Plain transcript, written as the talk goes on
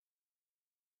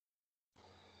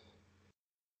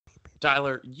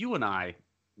Tyler, you and I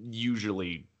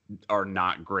usually are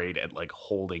not great at like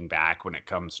holding back when it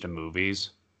comes to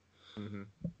movies. Mm-hmm.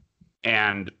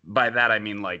 And by that, I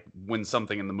mean, like, when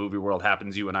something in the movie world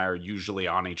happens, you and I are usually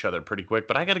on each other pretty quick.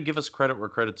 But I got to give us credit where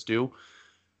credit's due.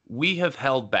 We have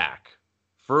held back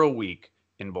for a week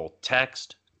in both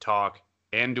text, talk,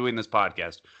 and doing this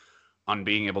podcast on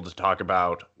being able to talk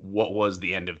about what was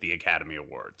the end of the Academy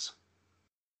Awards.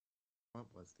 What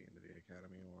was the end of the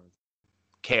Academy Awards?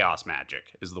 Chaos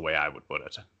magic is the way I would put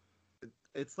it.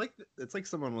 It's like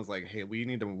someone was like, "Hey, we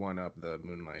need to one up the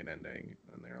Moonlight ending,"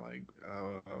 and they're like,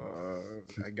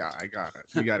 I got it.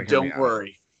 You got to hear me Don't out."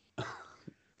 worry.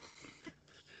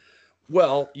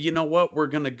 Well, you know what? We're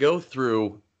gonna go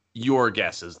through your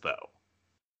guesses though,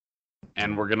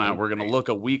 and we're gonna look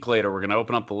a week later. We're gonna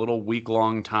open up the little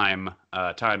week-long time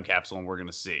capsule, and we're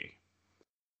gonna see.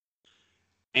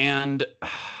 And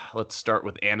let's start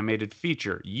with animated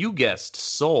feature. You guessed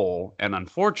Soul, and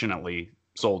unfortunately,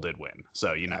 Soul did win.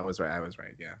 So you know I was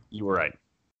right. Yeah, you were right.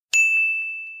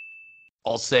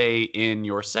 I'll say in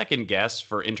your second guess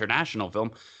for international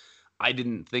film, I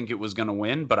didn't think it was going to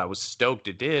win, but I was stoked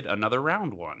it did. Another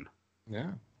Round one.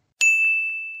 yeah.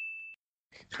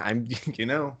 I'm,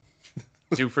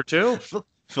 2 for 2.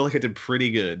 feel like I did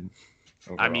pretty good.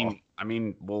 Overall. I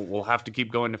mean, we'll have to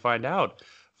keep going to find out.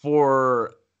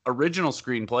 For original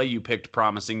screenplay, you picked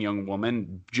Promising Young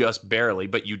Woman just barely,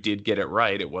 but you did get it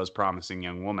right. It was Promising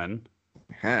Young Woman.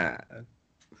 Huh.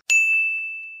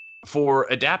 For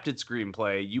adapted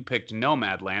screenplay, you picked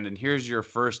Nomadland, and here's your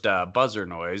first buzzer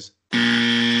noise.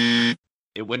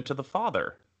 It went to The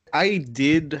Father. I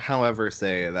did, however,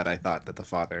 say that I thought that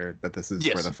this is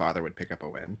Yes. where The Father would pick up a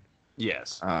win.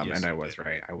 Yes. And I was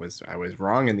right. I was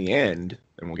wrong in the end,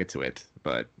 and we'll get to it,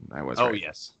 but I was right.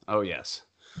 Oh, yes.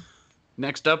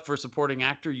 Next up for supporting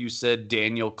actor, you said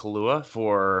Daniel Kaluuya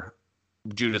for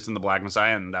Judas and the Black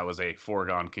Messiah, and that was a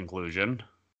foregone conclusion.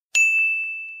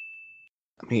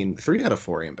 I mean, 3 out of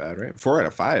 4 ain't bad, right? 4 out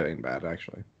of 5 ain't bad,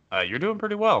 actually. You're doing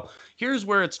pretty well. Here's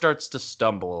where it starts to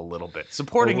stumble a little bit.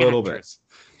 Supporting actress.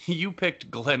 You picked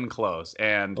Glenn Close,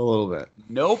 and a little bit.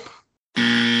 Nope.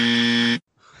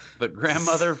 The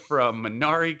grandmother from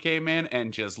Minari came in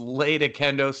and just laid a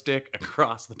kendo stick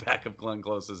across the back of Glenn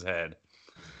Close's head.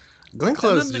 Glenn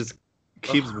Close just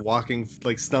keeps walking,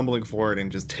 like stumbling forward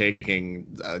and just taking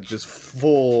just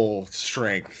full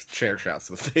strength chair shots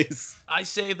to the face. I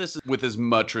say this with as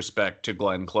much respect to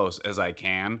Glenn Close as I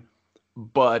can,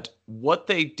 but what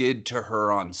they did to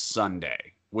her on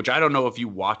Sunday, which I don't know if you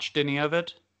watched any of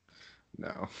it.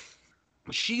 No.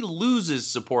 She loses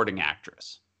supporting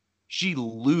actress. She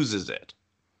loses it.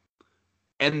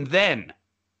 And then,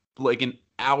 like an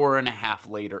hour and a half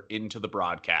later into the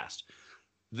broadcast,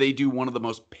 they do one of the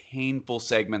most painful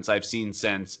segments I've seen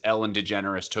since Ellen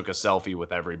DeGeneres took a selfie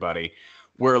with everybody,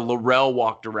 where Laurel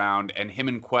walked around and him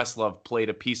and Questlove played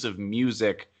a piece of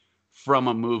music from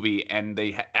a movie, and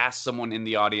they asked someone in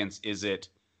the audience, is it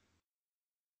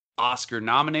Oscar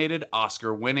nominated,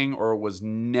 Oscar winning, or was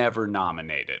never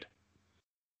nominated?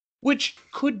 Which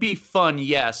could be fun,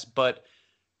 yes, but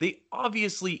they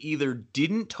obviously either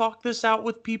didn't talk this out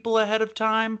with people ahead of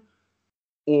time,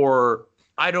 or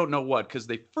I don't know what, because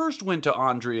they first went to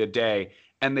Andrea Day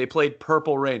and they played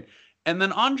Purple Rain. And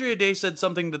then Andrea Day said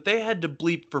something that they had to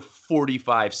bleep for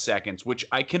 45 seconds, which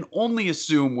I can only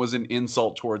assume was an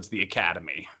insult towards the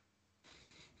Academy.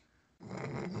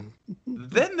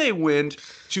 Then they went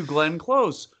to Glenn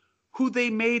Close, who they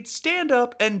made stand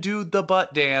up and do the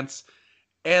butt dance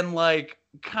and like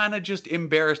kind of just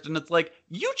embarrassed. And it's like,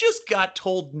 you just got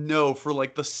told no for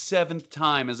like the 7th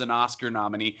time as an Oscar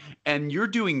nominee, and you're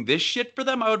doing this shit for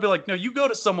them? I would be like, no, you go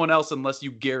to someone else unless you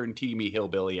guarantee me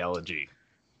Hillbilly Elegy.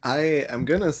 I am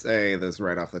gonna say this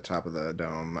right off the top of the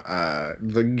dome.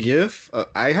 The GIF.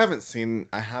 I have not seen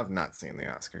the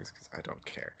Oscars because I don't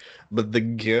care. But the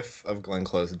GIF of Glenn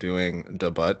Close doing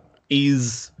the butt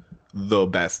is the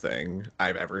best thing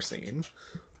I've ever seen.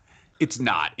 It's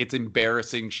not. It's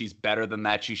embarrassing. She's better than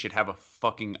that. She should have a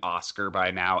fucking Oscar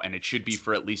by now, and it should be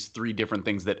for at least 3 different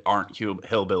things that aren't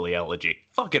Hillbilly Elegy.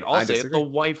 Fuck it. I'll say it. The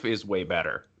wife is way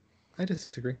better. I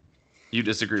disagree. You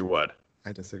disagree what?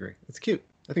 I disagree. It's cute.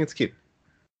 I think it's cute.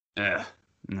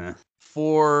 Nah.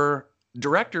 For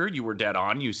director, you were dead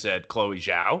on. You said Chloe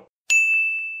Zhao.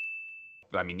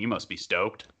 I mean, you must be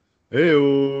stoked.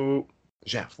 Ew.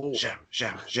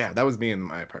 Zhao. That was me in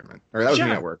my apartment. Or that was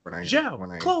me at work when I...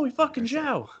 Chloe fucking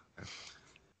Zhao.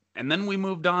 And then we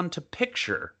moved on to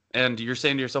picture. And you're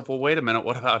saying to yourself, well, wait a minute.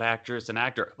 What about actress and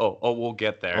actor? Oh, we'll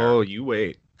get there. Oh, you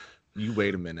wait. You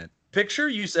wait a minute. Picture,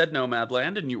 you said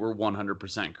Nomadland, and you were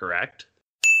 100% correct.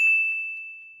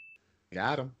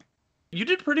 Got him. You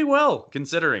did pretty well,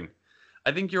 considering.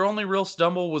 I think your only real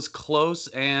stumble was close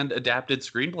and adapted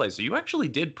screenplay, so you actually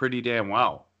did pretty damn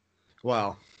well.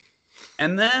 Wow.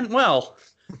 And then, well,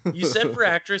 you said for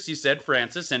actress, you said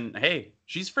Frances, and hey,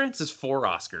 she's Frances 4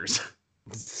 Oscars.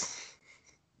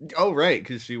 Oh, right,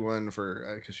 because she won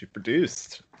because she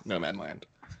produced Nomadland.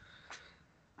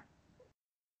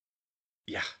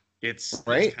 Yeah, it's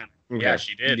right. Yeah,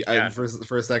 she did.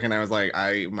 For a second, I was like,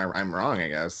 I'm wrong, I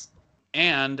guess.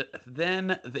 And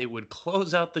then they would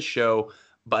close out the show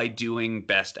by doing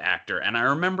Best Actor. And I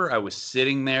remember I was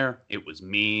sitting there. It was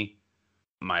me,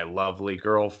 my lovely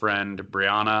girlfriend,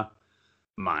 Brianna,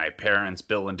 my parents,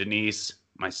 Bill and Denise,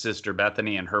 my sister,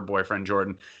 Bethany, and her boyfriend,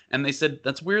 Jordan. And they said,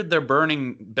 that's weird. They're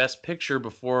burning Best Picture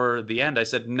before the end. I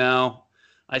said, no,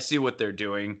 I see what they're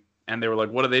doing. And they were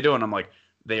like, what are they doing? I'm like,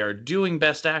 they are doing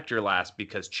Best Actor last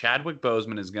because Chadwick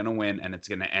Boseman is going to win, and it's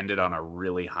going to end it on a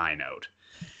really high note.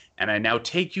 And I now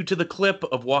take you to the clip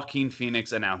of Joaquin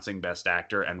Phoenix announcing Best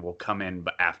Actor, and we'll come in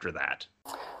after that.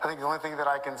 I think the only thing that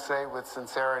I can say with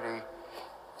sincerity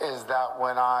is that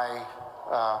when I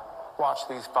watch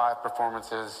these 5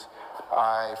 performances,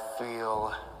 I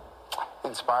feel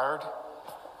inspired,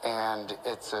 and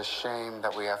it's a shame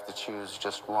that we have to choose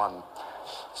just one.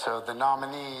 So the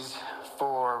nominees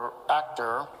for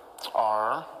actor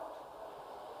are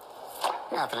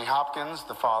Anthony Hopkins,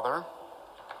 the father;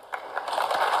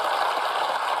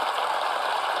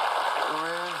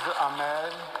 Riz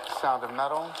Ahmed, Sound of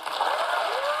Metal;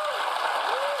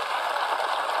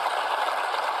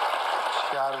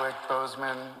 Chadwick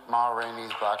Boseman, Ma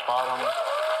Rainey's Black Bottom;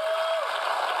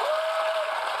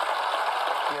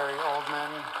 Gary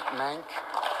Oldman, Mank;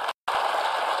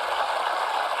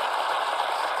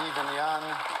 Stephen Yeun,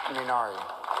 Minari.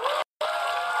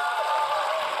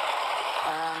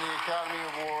 And the Academy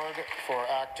Award for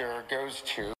actor goes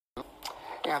to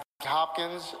Anthony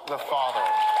Hopkins, the father.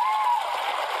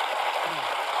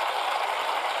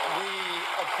 The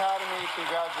Academy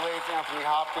congratulates Anthony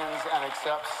Hopkins and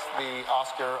accepts the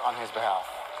Oscar on his behalf.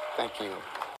 Thank you.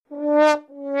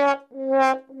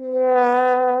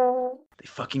 They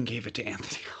fucking gave it to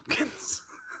Anthony Hopkins.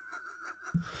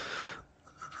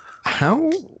 How?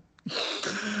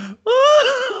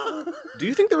 Do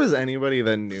you think there was anybody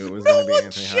that knew it was going to be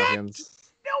Anthony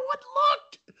Hopkins? No one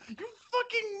looked. You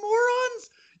fucking morons.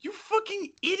 You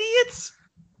fucking idiots.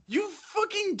 You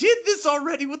fucking did this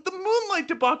already with the Moonlight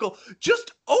debacle.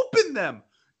 Just open them.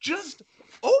 Just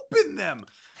open them.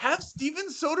 Have Steven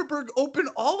Soderbergh open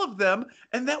all of them,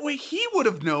 and that way he would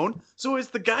have known. So as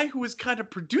the guy who was kind of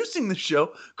producing the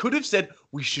show could have said,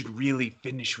 we should really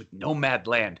finish with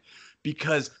Nomadland,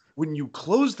 because when you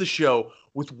close the show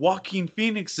with Joaquin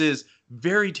Phoenix's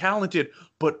very talented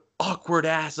but awkward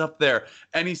ass up there,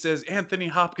 and he says, Anthony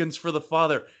Hopkins for the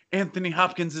father. Anthony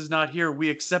Hopkins is not here. We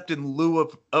accept in lieu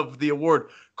of the award.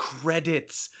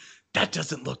 Credits. That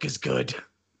doesn't look as good.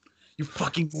 You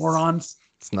fucking morons.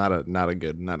 It's not a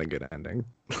good ending.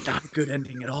 Not a good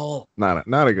ending at all. Not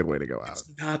a good way to go out. It's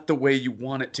not the way you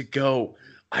want it to go.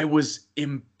 I was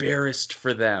embarrassed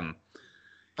for them.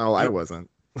 Oh, I wasn't.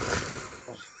 Oh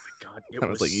my God. I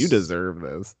was like, you deserve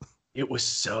this. It was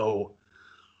so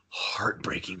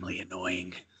heartbreakingly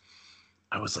annoying.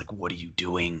 I was like, what are you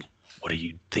doing? What are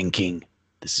you thinking?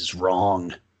 This is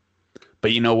wrong.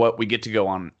 But you know what? We get to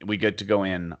go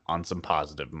in on some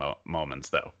positive moments,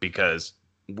 though, because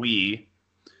we,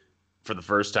 for the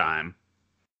first time,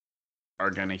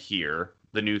 are going to hear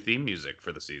the new theme music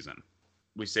for the season.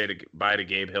 We say goodbye to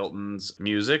Gabe Hilton's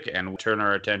music and turn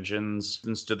our attentions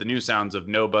to the new sounds of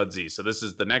No Budsy. So this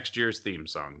is the next year's theme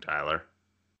song, Tyler.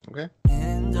 Okay.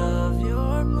 End of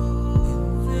your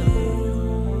moving.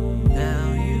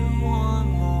 Now you want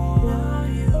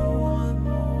more.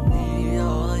 Need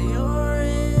all your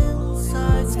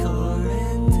insides,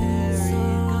 commentary.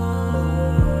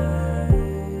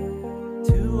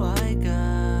 Do I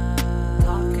got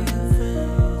talking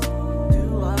face?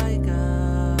 Do I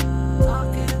got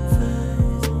talking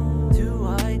face? Do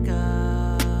I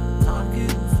got talking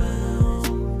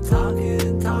face?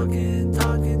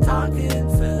 Talking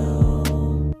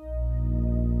film.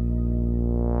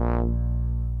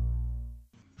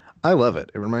 I love it.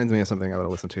 It reminds me of something I would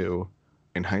have listened to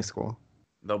in high school.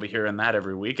 They'll be hearing that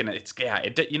every week, and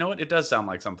you know what? It does sound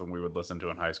like something we would listen to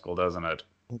in high school, doesn't it?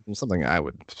 Something I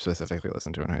would specifically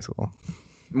listen to in high school.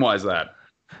 Why is that?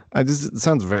 It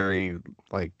sounds very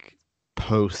like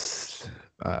post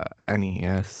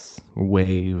NES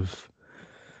wave,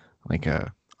 like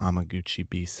a Amaguchi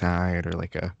B-side or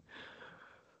like a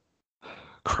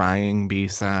crying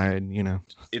B-side, you know.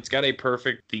 It's got a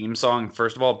perfect theme song,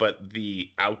 first of all, but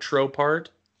the outro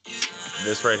part,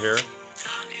 this right here.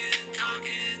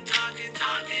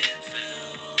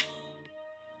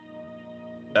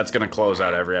 That's going to close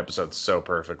out every episode so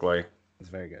perfectly. It's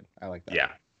very good. I like that. Yeah.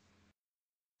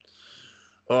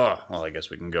 Oh, well, I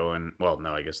guess we can go in. Well,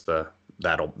 no, I guess the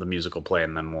music will play,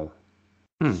 and then we'll.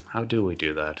 How do we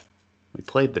do that? We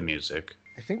played the music.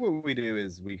 I think what we do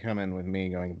is we come in with me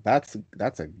going, that's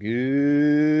a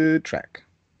good track.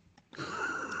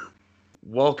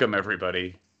 Welcome,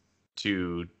 everybody,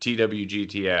 to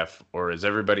TWGTF, or as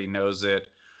everybody knows it,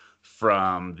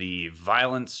 from the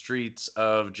violent streets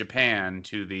of Japan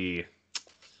to the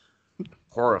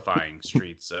horrifying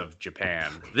streets of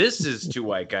Japan. This is Two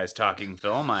White Guys Talking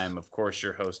Film. I am, of course,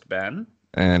 your host, Ben.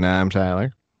 And I'm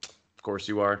Tyler. Of course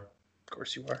you are. Of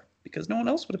course you are. Because no one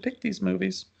else would have picked these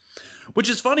movies. Which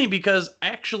is funny because I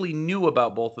actually knew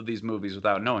about both of these movies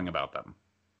without knowing about them.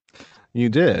 You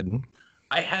did?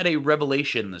 I had a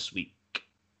revelation this week.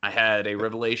 I had a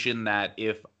revelation that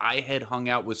if I had hung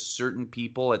out with certain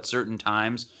people at certain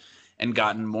times and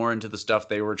gotten more into the stuff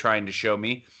they were trying to show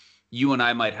me, you and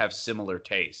I might have similar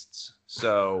tastes.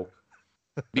 So,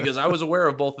 because I was aware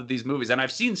of both of these movies, and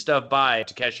I've seen stuff by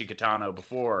Takeshi Kitano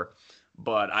before,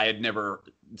 but I had never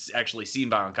actually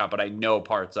seen Violent Cop, but I know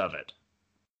parts of it.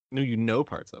 No, you know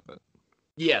parts of it.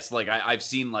 Yes, like I've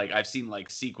seen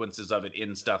sequences of it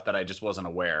in stuff that I just wasn't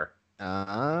aware.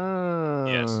 Ah.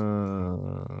 Yes.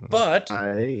 But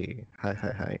Hi.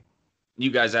 you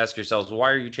guys ask yourselves,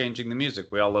 why are you changing the music?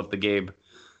 We all love the Gabe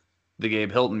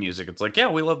Hilton music. It's like, yeah,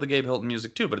 we love the Gabe Hilton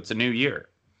music too, but it's a new year.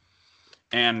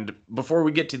 And before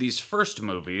we get to these first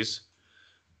movies,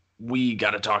 we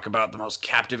got to talk about the most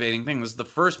captivating thing. This is the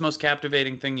first most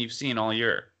captivating thing you've seen all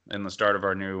year in the start of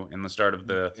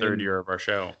the third year of our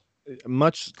show.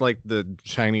 Much like the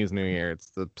Chinese New Year, it's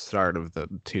the start of the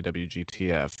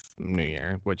TWGTF New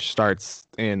Year, which starts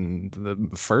in the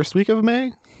first week of May.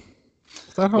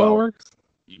 Is that how it works?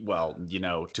 Well,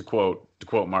 to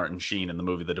quote Martin Sheen in the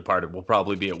movie The Departed, we'll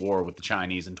probably be at war with the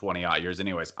Chinese in 20-odd years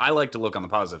anyways. I like to look on the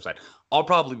positive side. I'll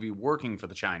probably be working for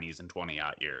the Chinese in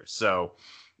 20-odd years. So,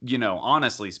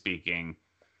 honestly speaking,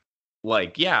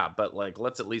 let's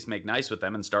at least make nice with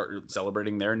them and start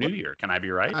celebrating their New Year. Can I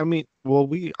be right? I mean, well,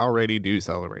 we already do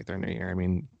celebrate their New Year. I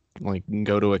mean,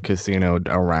 go to a casino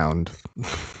around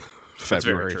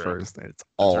February 1st. It's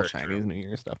all Chinese New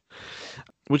Year stuff,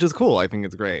 which is cool. I think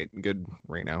it's great. Good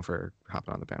right now for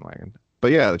hopping on the bandwagon.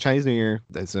 But yeah, the Chinese New Year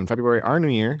is in February. Our New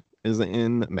Year is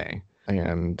in May.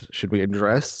 And should we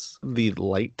address the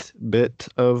light bit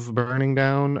of burning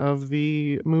down of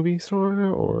the movie store,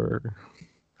 or...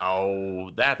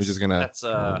 Oh, we're just gonna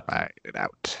ride it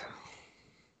out.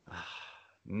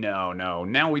 No.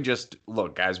 Now we just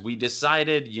look, guys. We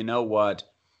decided, you know what?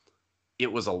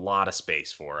 It was a lot of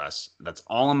space for us. That's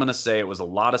all I'm gonna say. It was a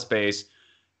lot of space.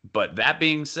 But that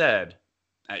being said,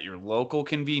 at your local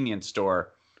convenience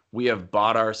store, we have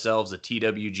bought ourselves a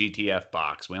TWGTF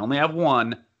box. We only have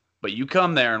one, but you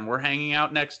come there and we're hanging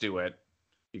out next to it.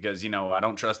 Because, I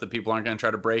don't trust that people aren't going to try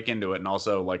to break into it. And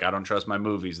also, I don't trust my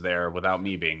movies there without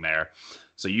me being there.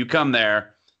 So you come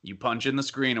there, you punch in the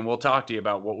screen, and we'll talk to you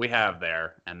about what we have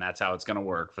there. And that's how it's going to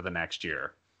work for the next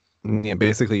year. Yeah,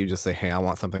 basically, you just say, hey, I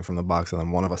want something from the box. And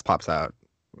then one of us pops out.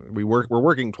 We're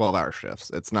working 12-hour shifts.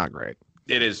 It's not great.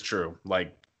 It is true.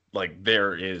 Like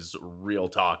there is real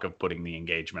talk of putting the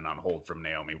engagement on hold from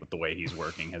Naomi with the way he's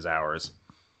working his hours.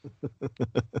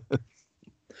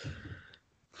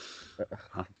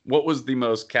 What was the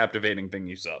most captivating thing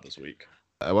you saw this week?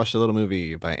 I watched a little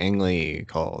movie by Ang Lee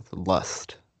called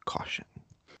Lust, Caution.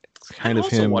 It's kind of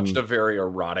also him. Watched a very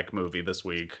erotic movie this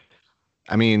week.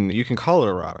 I mean, you can call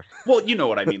it erotic. Well, you know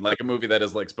what I mean, like a movie that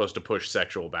is supposed to push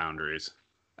sexual boundaries.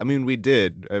 I mean, we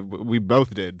did. We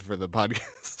both did for the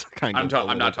podcast. I'm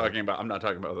not talking about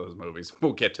those movies.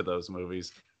 We'll get to those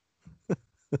movies.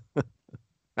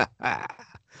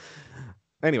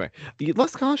 Anyway,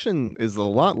 Lust, Caution is a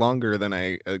lot longer than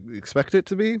I expect it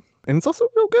to be, and it's also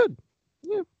real good.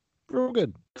 Yeah, real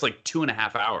good. It's like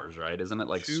 2.5 hours, right? Isn't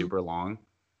it super long?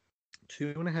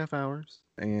 2.5 hours,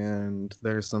 and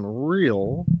there's some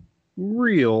real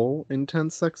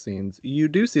intense sex scenes. You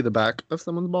do see the back of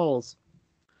someone's balls.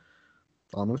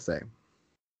 That's all I'm gonna say.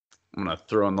 I'm gonna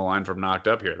throw in the line from Knocked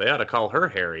Up here. They ought to call her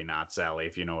Harry, not Sally,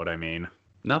 if you know what I mean.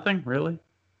 Nothing, really?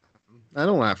 I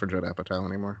don't laugh for Judd Apatow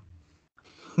anymore.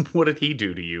 What did he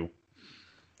do to you?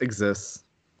 Exists.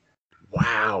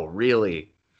 Wow,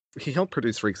 really? He helped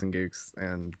produce Freaks and Geeks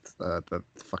and the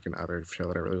fucking other show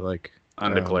that I really like.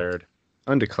 Undeclared.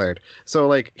 Undeclared. So,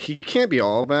 he can't be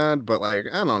all bad, but, I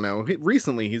don't know.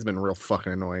 Recently, he's been real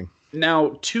fucking annoying.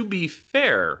 Now, to be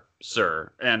fair,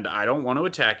 sir, and I don't want to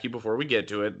attack you before we get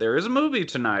to it, there is a movie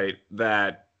tonight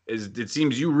that it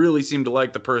seems you really seem to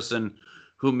like the person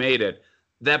who made it.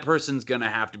 that person's going to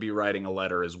have to be writing a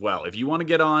letter as well. If you want to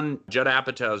get on Judd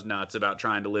Apatow's nuts about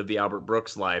trying to live the Albert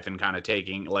Brooks life and kind of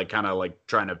trying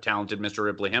to talented Mr.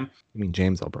 Ripley him. You mean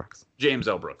James L. Brooks? James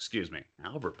L. Brooks, excuse me.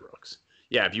 Albert Brooks.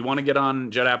 Yeah, if you want to get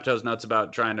on Judd Apatow's nuts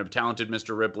about trying to talented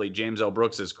Mr. Ripley, James L.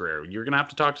 Brooks' career, you're going to have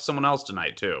to talk to someone else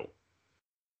tonight, too.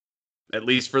 At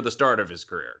least for the start of his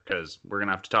career, because we're going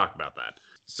to have to talk about that.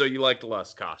 So you liked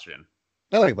Lust Caution.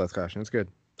 I like Lust Caution. It's good.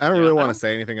 I don't really want to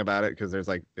say anything about it because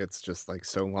it's just like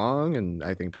so long, and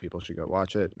I think people should go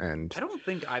watch it. And I don't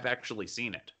think I've actually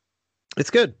seen it. It's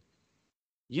good.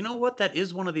 You know what? That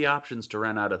is one of the options to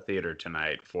rent out a theater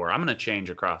tonight for. I'm going to change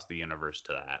Across the Universe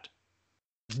to that.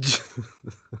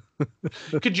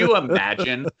 Could you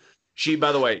imagine?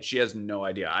 By the way, she has no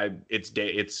idea.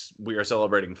 We are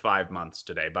celebrating 5 months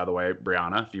today. By the way,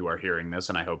 Brianna, if you are hearing this,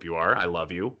 and I hope you are, I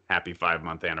love you. Happy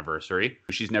 5-month anniversary.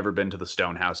 She's never been to the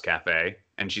Stonehouse Cafe,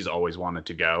 and she's always wanted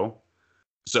to go.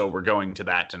 So we're going to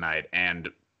that tonight, and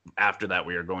after that,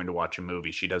 we are going to watch a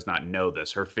movie. She does not know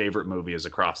this. Her favorite movie is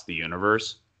Across the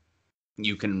Universe.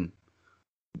 You can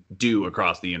do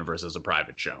Across the Universe as a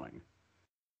private showing.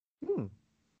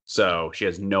 So she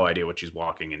has no idea what she's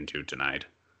walking into tonight.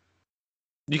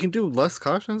 You can do Lust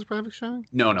Caution as a private showing?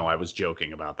 No, I was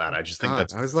joking about that. I just think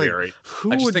that's I was very.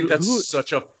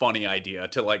 Such a funny idea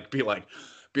to be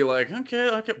like,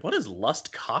 okay, what is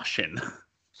Lust Caution?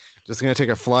 Just gonna take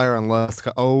a flyer on Lust.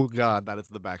 Oh God, that is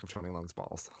the back of Tony Long's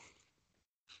balls.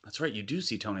 That's right. You do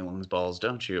see Tony Long's balls,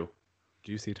 don't you?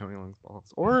 Do you see Tony Long's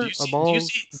balls? Or do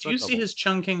you see his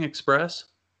Chungking Express?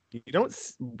 You don't.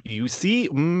 You see.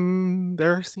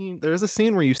 There's a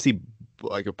scene where you see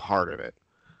like a part of it.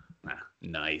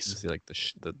 Nice. You see like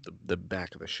the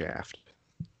back of the shaft.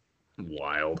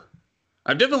 Wild.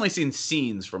 I've definitely seen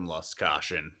scenes from Lust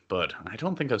Caution, but I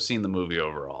don't think I've seen the movie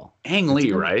overall. Ang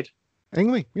Lee, right?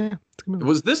 Ang Lee, yeah.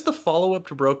 Was this the follow-up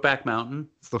to Brokeback Mountain?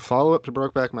 It's the follow-up to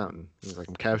Brokeback Mountain. It was like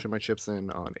I'm cashing my chips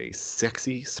in on a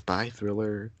sexy spy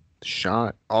thriller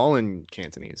shot, all in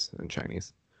Cantonese and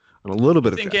Chinese, and a little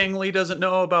bit of. Think Ang Lee doesn't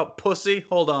know about pussy?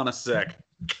 Hold on a sec.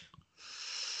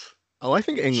 Oh, I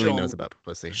think Ang Lee knows about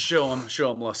pussy. Show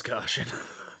him Lust Caution.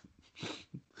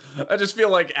 I just feel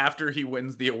like after he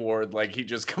wins the award, like he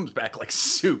just comes back like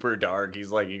super dark.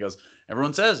 He goes,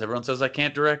 everyone says I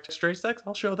can't direct straight sex.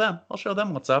 I'll show them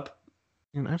what's up.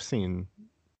 And I've seen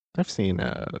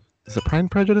is it Pride and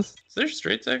Prejudice? Is there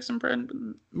straight sex in Pride?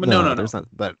 No. There's not.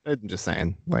 But I'm just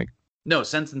saying, like. No,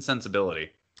 Sense and Sensibility.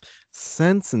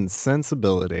 Sense and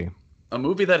Sensibility. A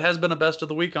movie that has been a best of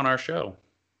the week on our show.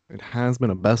 It has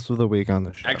been a best of the week on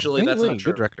the show. Actually, that's not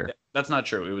true. Good director. That's not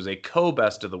true. It was a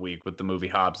co-best of the week with the movie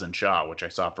Hobbs and Shaw, which I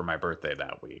saw for my birthday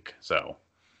that week. So,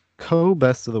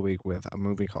 co-best of the week with a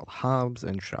movie called Hobbs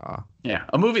and Shaw. Yeah,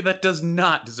 a movie that does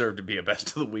not deserve to be a best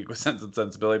of the week with Sense and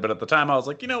Sensibility. But at the time, I was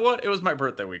like, you know what? It was my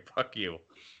birthday week. Fuck you.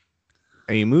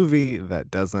 A movie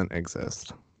that doesn't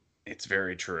exist. It's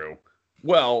very true.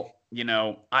 Well,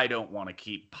 I don't want to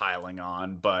keep piling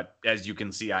on, but as you can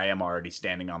see, I am already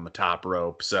standing on the top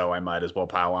rope, so I might as well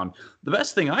pile on. The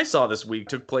best thing I saw this week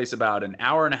took place about an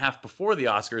hour and a half before the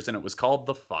Oscars, and it was called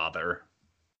The Father.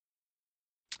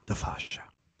 The Father.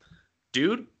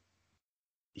 Dude,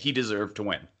 he deserved to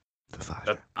win. The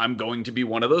Father. I'm going to be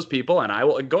one of those people, and I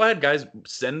will go ahead, guys,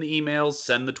 send the emails,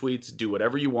 send the tweets, do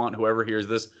whatever you want, whoever hears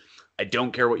this. I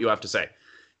don't care what you have to say.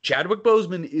 Chadwick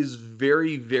Boseman is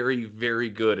very, very,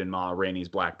 very good in Ma Rainey's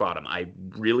Black Bottom. I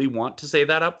really want to say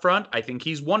that up front. I think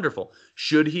he's wonderful.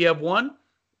 Should he have won?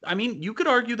 I mean, you could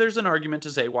argue there's an argument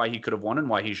to say why he could have won and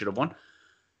why he should have won.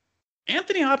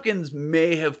 Anthony Hopkins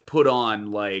may have put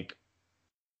on, like,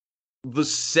 the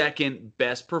second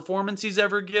best performance he's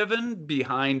ever given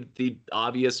behind the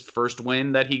obvious first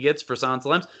win that he gets for Silence of the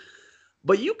Lambs.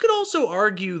 But you could also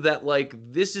argue that, like,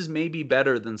 this is maybe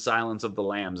better than Silence of the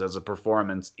Lambs as a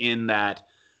performance in that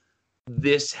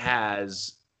this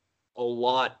has a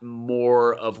lot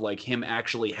more of, like, him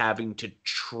actually having to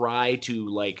try to,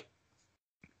 like,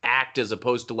 act as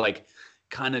opposed to, like,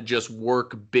 kind of just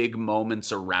work big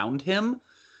moments around him.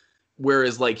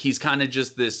 Whereas, like, he's kind of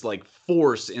just this, like,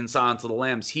 force in Silence of the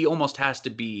Lambs. He almost has to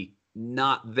be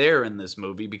not there in this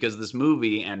movie because this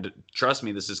movie, and trust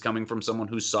me, this is coming from someone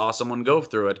who saw someone go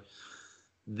through it.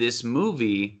 This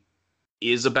movie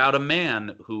is about a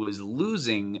man who is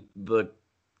losing the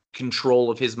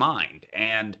control of his mind.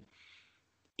 And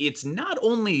it's not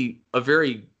only a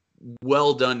very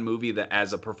well done movie that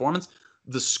as a performance,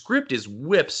 the script is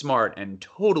whip smart and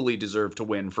totally deserved to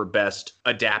win for best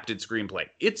adapted screenplay.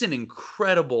 It's an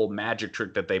incredible magic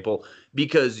trick that they pull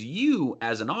because you,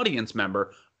 as an audience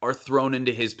member, are thrown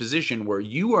into his position where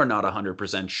you are not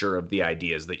 100% sure of the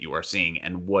ideas that you are seeing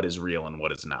and what is real and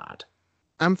what is not.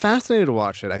 I'm fascinated to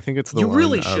watch it. I think it's the You one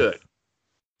really of- should.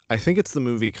 I think it's the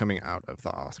movie coming out of the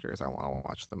Oscars I want to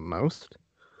watch the most.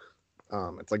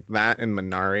 It's like that and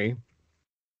Minari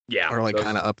Yeah. are like those-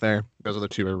 kind of up there. Those are the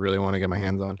two I really want to get my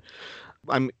hands on.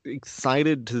 I'm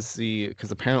excited to see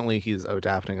because apparently he's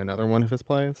adapting another one of his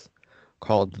plays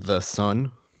called The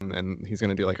Son, and he's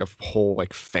gonna do like a whole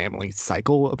like family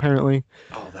cycle apparently,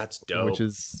 Oh, that's dope. which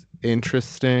is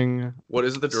interesting. What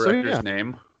is the So, director's yeah.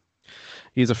 name?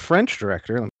 He's a French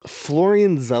director,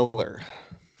 Florian Zeller.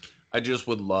 I just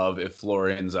would love if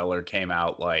Florian Zeller came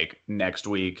out like next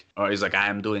week, or he's like, I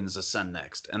am doing The Sun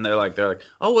next, and they're like,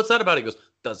 oh, what's that about? He goes,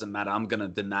 doesn't matter. I'm gonna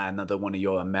deny another one of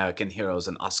your American heroes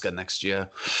an Oscar next year.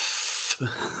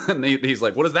 And he's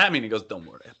like, what does that mean? He goes, don't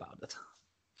worry about it.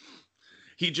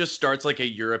 He just starts like a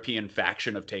European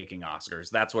faction of taking Oscars.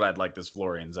 That's what I'd like this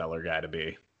Florian Zeller guy to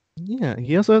be. Yeah,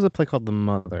 he also has a play called The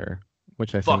Mother,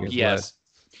 which I think Fuck is yes.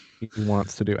 what he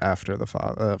wants to do after the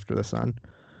Son.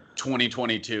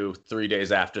 2022, 3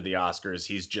 days after the Oscars,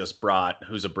 he's just brought,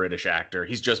 who's a British actor,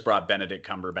 he's just brought Benedict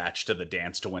Cumberbatch to the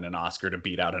dance to win an Oscar to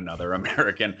beat out another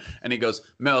American. And he goes,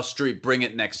 Meryl Streep, bring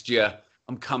it next year.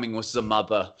 I'm coming with the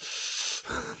mother.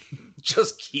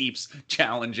 Just keeps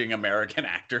challenging American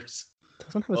actors.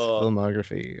 Doesn't have his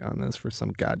filmography on this for some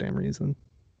goddamn reason.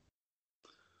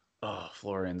 Oh,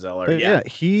 Florian Zeller. But Yeah.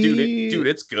 he Dude,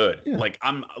 it's good. Yeah.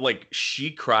 Like,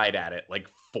 she cried at it like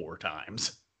 4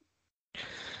 times.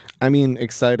 I mean,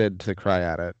 excited to cry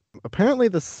at it. Apparently,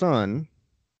 The Son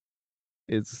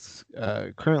is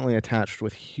currently attached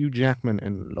with Hugh Jackman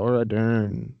and Laura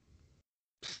Dern.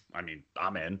 I mean,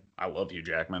 I'm in. I love Hugh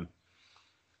Jackman.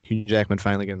 Hugh Jackman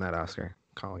finally getting that Oscar.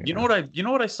 Calling it You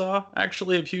know what I saw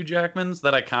actually of Hugh Jackman's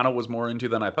that I kind of was more into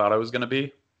than I thought I was gonna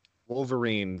be?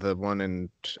 Wolverine, the one in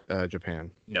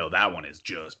Japan. No, that one is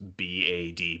just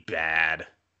bad.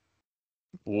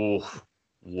 Oof.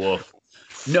 Woof.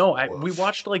 No, we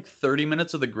watched like 30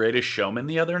 minutes of The Greatest Showman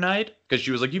the other night because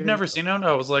she was like, "You've never seen it?"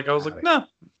 I was like,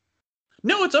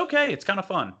 no, it's okay. It's kind of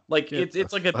fun. Like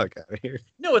it's like a fuck out of here.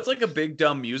 no, it's like a big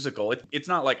dumb musical. It's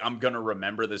not like I'm gonna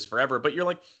remember this forever, but you're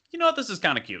like, you know what, this is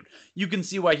kind of cute. You can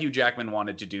see why Hugh Jackman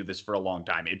wanted to do this for a long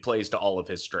time. It plays to all of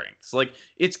his strengths. Like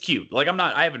it's cute. Like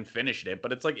I haven't finished it,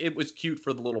 but it's like it was cute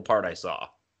for the little part I saw.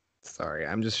 Sorry,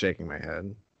 I'm just shaking my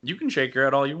head. You can shake your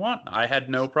head all you want. I had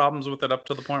no problems with it up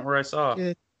to the point where I saw.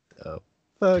 Get the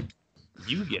fuck.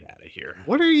 You get out of here.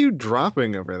 What are you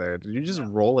dropping over there? Did you just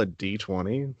roll a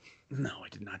d20? No, I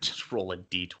did not just roll a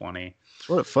D20. That's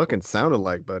what it fucking sounded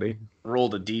like, buddy.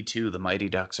 Rolled a D2. The Mighty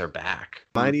Ducks are back.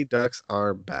 Mighty Ducks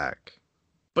are back.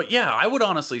 But yeah, I would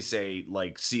honestly say,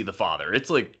 like, see The Father. It's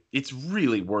like, it's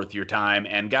really worth your time.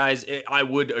 And guys, I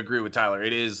would agree with Tyler.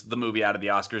 It is the movie out of the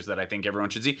Oscars that I think everyone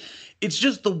should see. It's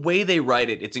just the way they write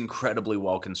it. It's incredibly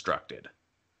well constructed.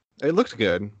 It looked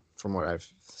good from what I've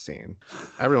seen.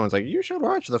 Everyone's like, you should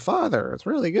watch The Father. It's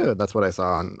really good. That's what I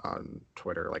saw on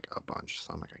Twitter, like a bunch.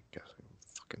 So I'm like, I guess I can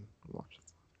fucking watch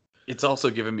it. It's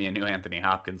also given me a new Anthony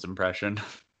Hopkins impression,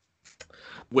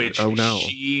 which Oh, no.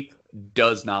 she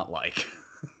does not like.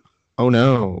 Oh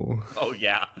no. Oh,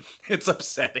 yeah. It's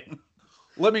upsetting.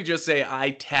 Let me just say,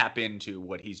 I tap into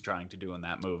what he's trying to do in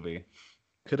that movie.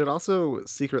 Could it also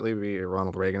secretly be a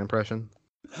Ronald Reagan impression?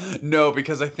 No,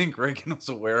 because I think Reagan was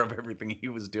aware of everything he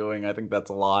was doing. I think that's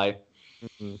a lie.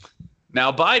 Mm-hmm.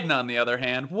 Now, Biden, on the other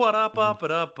hand, what up,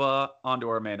 on to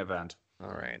our main event.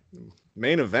 All right.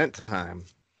 Main event time.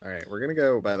 All right. We're going to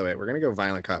go, by the way, we're going to go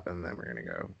Violent Cop and then we're going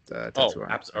to go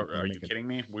Tetsuo. Are you kidding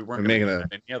me? We weren't I'm going to making do a-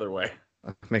 that any other way.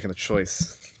 I'm making a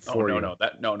choice Oh, for no, you.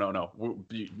 no.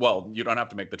 Well, you don't have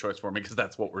to make the choice for me because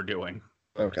that's what we're doing.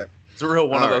 Okay. It's a real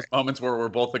one of All those moments where we're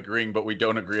both agreeing, but we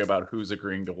don't agree about who's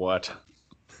agreeing to what.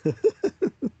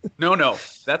 No,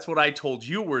 that's what I told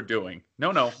you we're doing.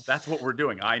 No, that's what we're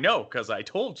doing. I know, because I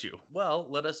told you. Well,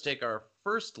 let us take our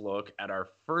first look at our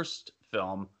first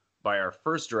film by our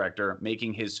first director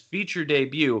making his feature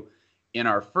debut in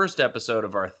our first episode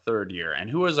of our third year. And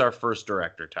who is our first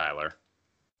director, Tyler?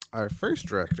 Our first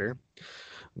director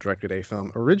directed a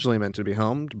film originally meant to be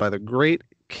helmed by the great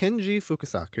Kenji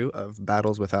Fukasaku of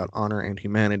Battles Without Honor and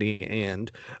Humanity and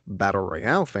Battle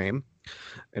Royale fame,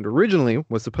 and originally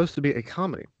was supposed to be a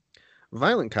comedy.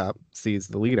 Violent Cop sees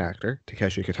the lead actor,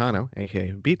 Takeshi Kitano,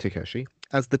 aka Beat Takeshi,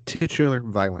 as the titular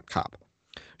Violent Cop.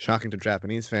 Shocking to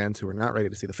Japanese fans who were not ready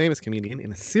to see the famous comedian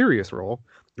in a serious role,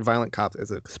 Violent Cop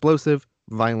is an explosive,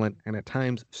 violent, and at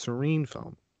times serene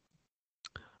film.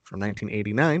 From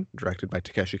 1989, directed by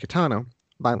Takeshi Kitano,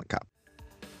 Violent Cop.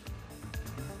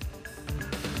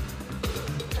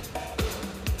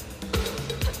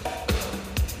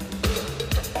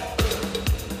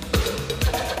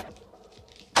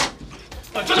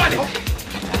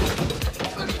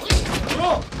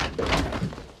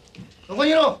 そこ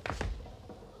にいろ。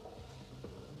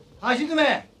足詰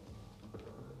め。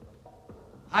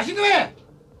足詰め。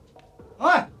おい。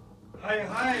はい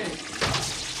はい。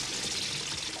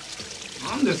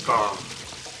何ですか。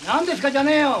何ですかじゃ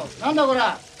ねえよ。なんだこ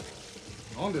ら。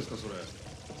何ですかそれ。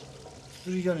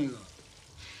薬じゃねえか。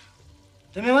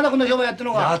てめえまだこんな商売やってん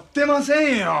のか。やってま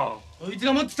せんよ。そいつ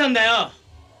が持ってきたんだよ。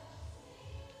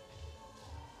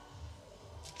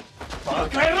バ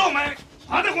カ野郎お前。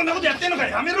まだこんなことやってんのか。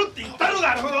やめろって言ったろ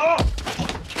が。なるほど。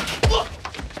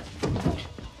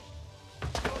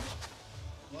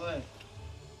おい。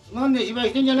つまんねえ芝居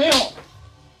してんじゃねえよ。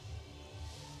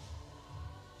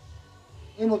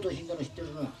江本死んだの知って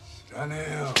るな。知らね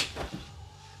えよ。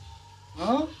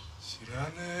あ？知らね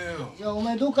えよ。じゃあお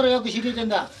前どっから役仕入れてん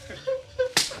だ。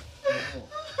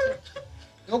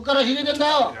どっから仕入れてんだ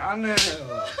よ知。らねえよ。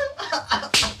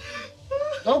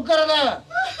どっからだよ。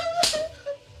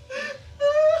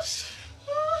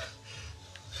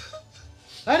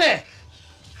誰？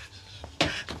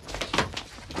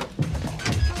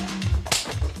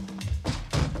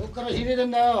どっから仕入れてん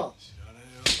だよ。知らね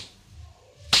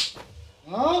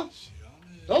えよ。あ？知らね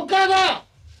えよ。どっからだ。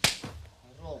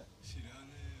野郎。知ら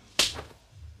ね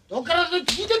どっからだっ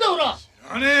て聞いてんだほら。えよ。知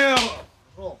らねえよ。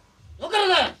野郎。どっから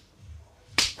だ。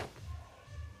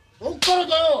どっから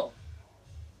だよ。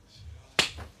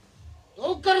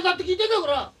どっからだって聞いてんだほ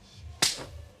ら。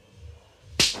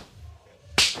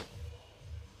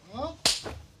あ？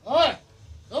おい。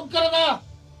どっからだ。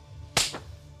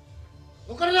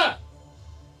どっからだ。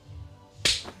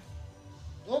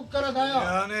どっからだ知よ。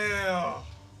らねえよ。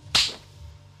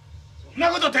そん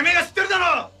なことてめえが知ってるだ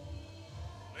ろ。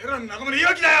俺らの仲間の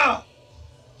岩木だよ。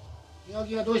岩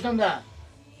木がどうしたんだ。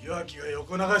岩木が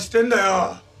横流してんだ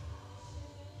よ。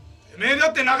てめえだ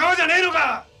って仲間じゃねえの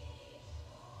か。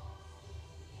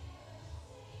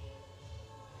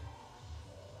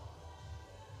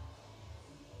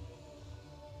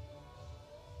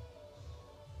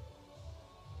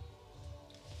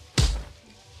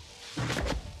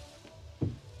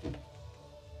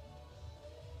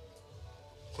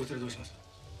こいつらどうします。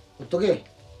ほっとけ。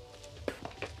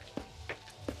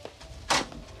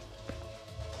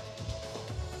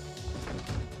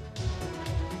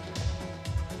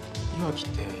岩木っ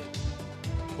て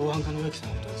防犯課の岩木さん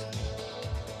のことですよね。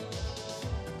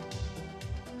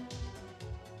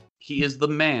 He is the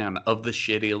man of the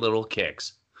shitty little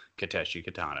kicks, Kateshi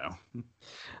Kitano.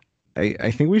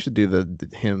 I think we should do the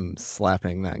him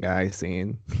slapping that guy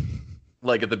scene.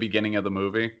 Like at the beginning of the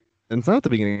movie. And it's not at the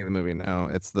beginning of the movie, no.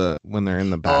 It's when they're in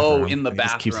the Oh, bathroom. in the and he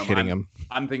just keeps bathroom. hitting him.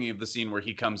 I'm thinking of the scene where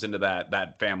he comes into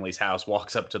that family's house,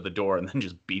 walks up to the door, and then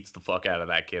just beats the fuck out of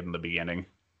that kid in the beginning.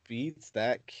 Beats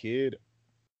that kid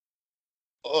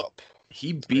up.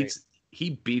 He beats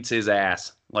his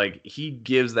ass. Like, he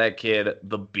gives that kid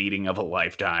the beating of a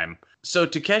lifetime. So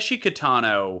Takeshi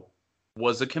Kitano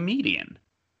was a comedian.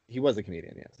 He was a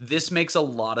comedian, yes. This makes a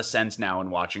lot of sense now in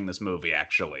watching this movie,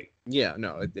 actually. Yeah,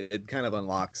 no, it kind of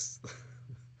unlocks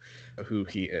who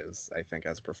he is, I think,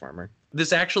 as a performer.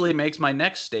 This actually makes my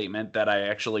next statement that I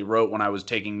actually wrote when I was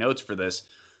taking notes for this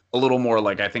a little more,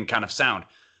 like, I think, kind of sound.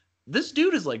 This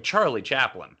dude is like Charlie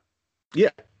Chaplin.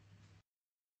 Yeah.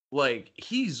 Like,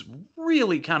 he's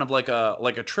really kind of like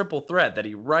a triple threat that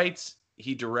he writes,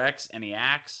 he directs, and he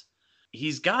acts.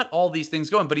 He's got all these things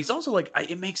going, but he's also like,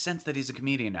 it makes sense that he's a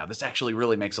comedian now. This actually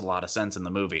really makes a lot of sense in the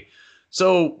movie.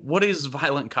 So what is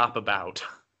Violent Cop about?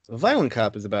 Violent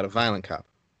Cop is about a violent cop.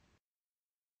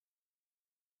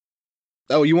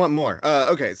 Oh, you want more?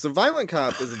 Okay, so Violent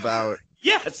Cop is about...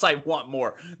 Yes, I want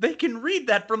more. They can read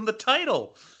that from the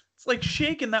title. It's like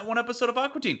Shake in that one episode of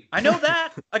Aqua Teen. I know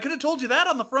that. I could have told you that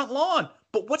on the front lawn.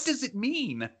 But what does it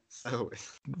mean? So,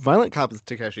 Violent Cop is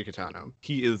Takeshi Kitano.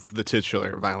 He is the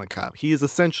titular Violent Cop. He is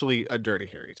essentially a Dirty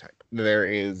Harry type. There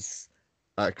is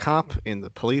a cop in the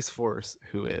police force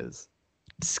who is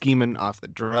scheming off the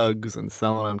drugs and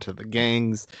selling them to the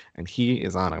gangs, and he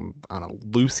is on a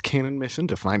loose cannon mission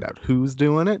to find out who's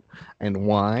doing it and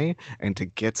why, and to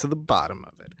get to the bottom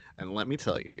of it. And let me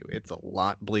tell you, it's a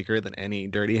lot bleaker than any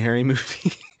Dirty Harry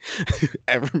movie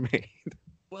ever made.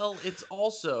 Well, it's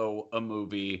also a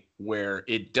movie where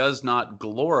it does not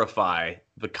glorify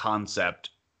the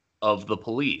concept of the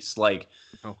police. Like,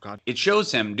 oh god, it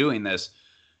shows him doing this.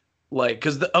 Like,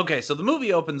 because so the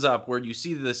movie opens up where you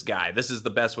see this guy. This is the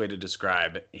best way to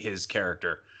describe his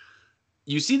character.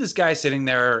 You see this guy sitting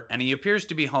there, and he appears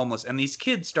to be homeless, and these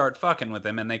kids start fucking with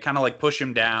him, and they kind of like push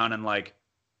him down and like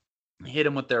hit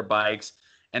him with their bikes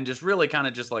and just really kind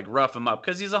of just like rough him up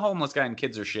because he's a homeless guy and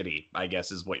kids are shitty, I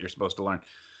guess is what you're supposed to learn.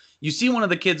 You see one of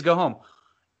the kids go home,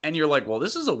 And you're like, well,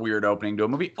 this is a weird opening to a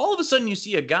movie. All of a sudden, you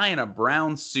see a guy in a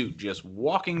brown suit just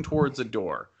walking towards a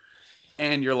door.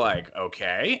 And you're like,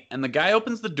 okay. And the guy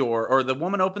opens the door, or the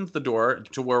woman opens the door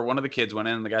to where one of the kids went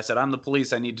in. And the guy said, I'm the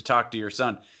police. I need to talk to your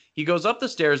son. He goes up the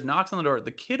stairs, knocks on the door.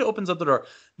 The kid opens up the door.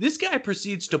 This guy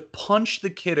proceeds to punch the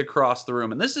kid across the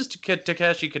room. And this is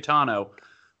Takeshi Kitano,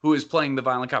 who is playing the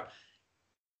violent cop.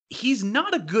 He's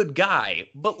not a good guy,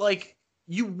 but like,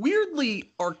 you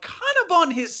weirdly are kind of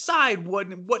on his side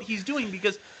what he's doing,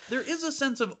 because there is a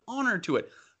sense of honor to it.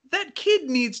 That kid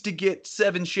needs to get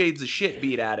 7 shades of shit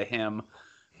beat out of him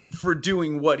for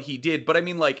doing what he did. But I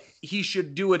mean, like, he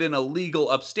should do it in a legal,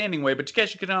 upstanding way. But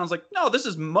Takeshi Kitano's like, no, this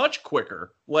is much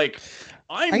quicker. Like,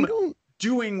 I'm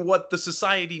doing what the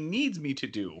society needs me to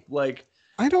do. Like,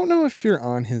 I don't know if you're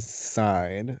on his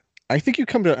side. I think you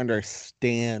come to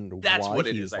understand that's why what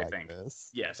it he's is, I like think. this.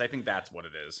 Yes, I think that's what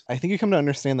it is. I think you come to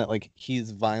understand that, like,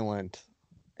 he's violent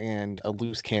and a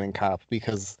loose cannon cop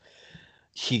because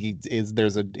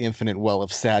there's an infinite well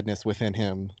of sadness within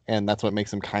him, and that's what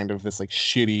makes him kind of this like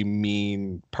shitty,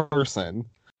 mean person.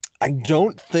 I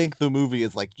don't think the movie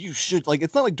is like, you should, like,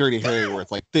 it's not like Dirty Harry where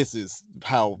it's like, this is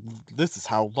how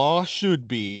law should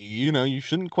be. You know, you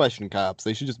shouldn't question cops.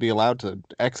 They should just be allowed to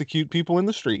execute people in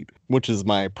the street, which is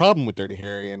my problem with Dirty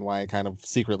Harry and why I kind of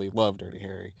secretly love Dirty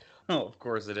Harry. Oh, of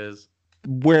course it is.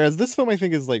 Whereas this film, I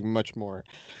think, is like much more,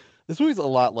 this movie's a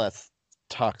lot less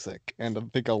toxic and I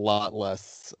think a lot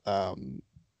less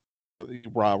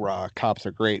rah cops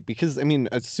are great, because I mean,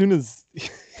 as soon as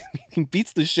he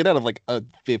beats the shit out of like a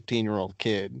 15-year-old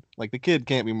kid, like the kid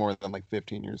can't be more than like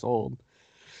 15 years old,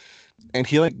 and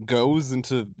he like goes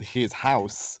into his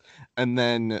house, and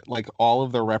then like all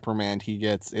of the reprimand he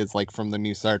gets is like from the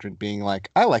new sergeant being like,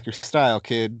 I like your style,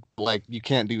 kid, like you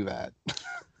can't do that.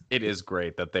 It is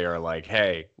great that they are like,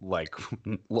 hey, like,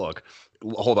 look,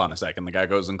 hold on a second. The guy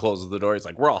goes and closes the door. He's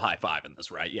like, we're all high-fiving this,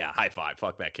 right? Yeah, high five.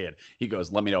 Fuck that kid. He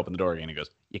goes, let me open the door again. He goes,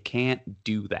 you can't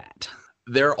do that.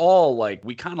 They're all like,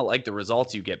 we kind of like the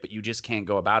results you get, but you just can't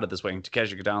go about it this way. And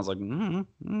Takeshi Kitano's like,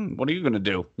 what are you going to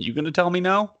do? You going to tell me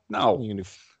no? No. What are you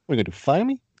going to do, fire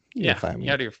me? Yeah,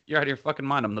 you're out of your fucking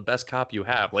mind. I'm the best cop you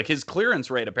have. Like, his clearance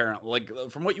rate, apparently,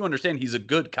 like, from what you understand, he's a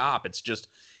good cop. It's just,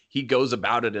 he goes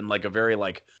about it in like a very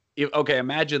like, okay,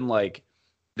 imagine like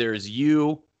there's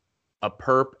you, a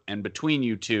perp, and between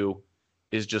you two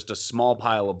is just a small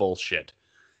pile of bullshit.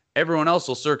 Everyone else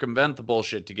will circumvent the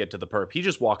bullshit to get to the perp. He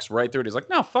just walks right through it. He's like,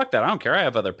 no, fuck that. I don't care. I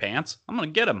have other pants. I'm going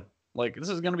to get him. Like, this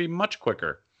is going to be much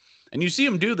quicker. And you see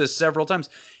him do this several times.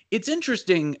 It's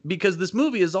interesting because this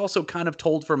movie is also kind of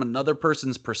told from another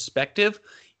person's perspective,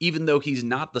 even though he's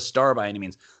not the star by any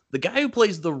means. The guy who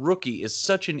plays the rookie is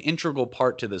such an integral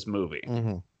part to this movie.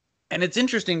 Mm-hmm. And it's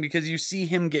interesting because you see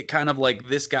him get kind of like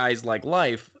this guy's like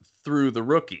life through the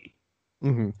rookie.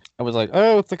 Mm-hmm. I was like,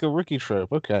 oh, it's like a rookie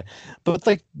trope. Okay. But it's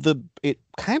like it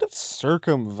kind of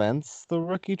circumvents the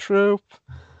rookie trope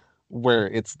where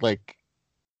it's like,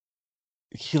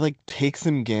 he like takes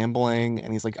him gambling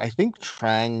and he's like, I think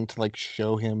trying to like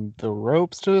show him the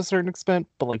ropes to a certain extent,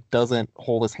 but like doesn't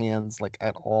hold his hands like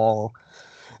at all.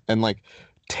 And like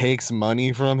takes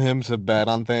money from him to bet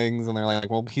on things, and they're like,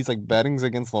 well, he's like betting's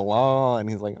against the law, and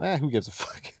he's like, who gives a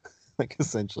fuck? Like,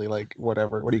 essentially, like,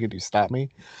 whatever, what are you gonna do, stop me?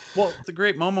 Well, it's a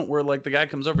great moment where like the guy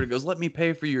comes over and goes, let me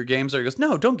pay for your game. So he goes,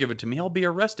 no, don't give it to me, I'll be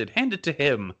arrested, hand it to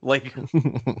him. Like,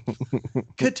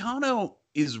 Kitano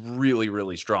is really,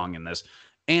 really strong in this.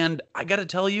 And I gotta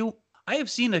tell you, I have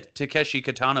seen a Takeshi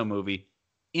Kitano movie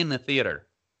in a theater.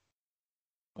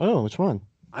 Oh, which one?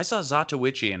 I saw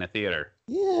Zatoichi in a theater.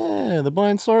 Yeah, The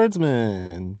Blind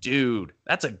Swordsman. Dude,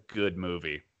 that's a good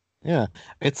movie. Yeah,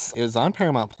 it was on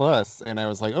Paramount Plus, and I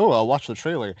was like, oh, I'll watch the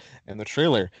trailer. And the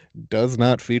trailer does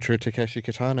not feature Takeshi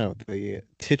Kitano, the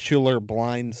titular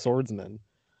blind swordsman.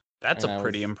 That's a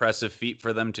pretty impressive feat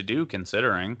for them to do,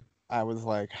 considering. I was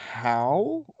like,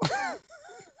 how?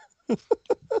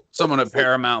 Someone at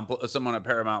Paramount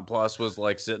Plus was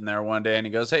like sitting there one day, and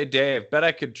he goes, "Hey Dave, bet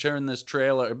I could turn this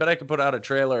trailer. Bet I could put out a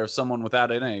trailer of someone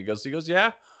without it." And he goes,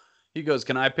 "Yeah." He goes,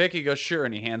 "Can I pick?" He goes, "Sure."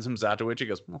 And he hands him Zatoichi. He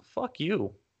goes, "Well, fuck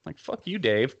you. Like, fuck you,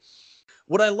 Dave."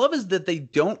 What I love is that they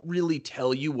don't really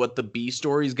tell you what the B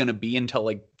story is going to be until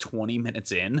like 20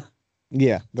 minutes in.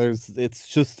 Yeah,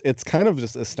 it's kind of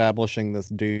just establishing this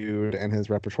dude and his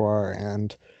repertoire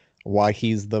and why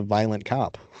he's the violent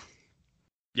cop.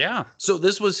 Yeah. So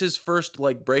this was his first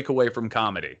like breakaway from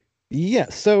comedy. Yeah.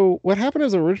 So what happened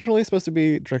is originally supposed to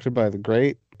be directed by the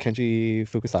great Kenji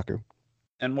Fukasaku.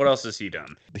 And what else has he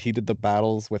done? He did the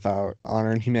Battles Without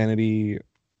Honor and Humanity,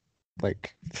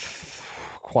 like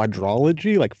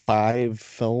quadrilogy, like 5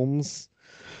 films.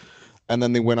 And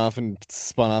then they went off and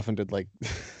spun off and did like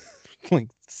like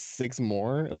 6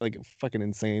 more, like fucking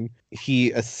insane. He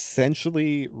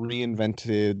essentially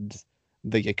reinvented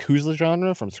the Yakuza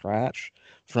genre from scratch,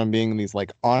 from being these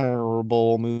like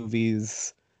honorable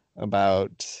movies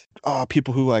about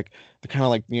people who like they're kind of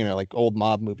like, you know, like old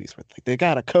mob movies where like, they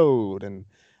got a code and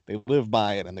they live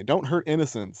by it and they don't hurt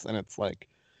innocents, and it's like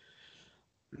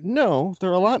no,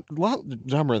 they're a lot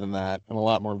dumber than that and a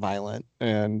lot more violent,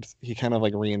 and he kind of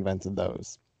like reinvented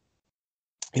those.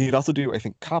 He'd also do, I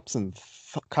think, Cops and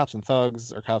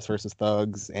Thugs, or Cops versus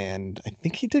Thugs, and I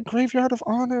think he did Graveyard of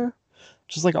Honor,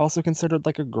 which is like also considered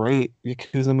like a great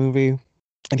Yakuza movie.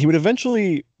 And he would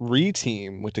eventually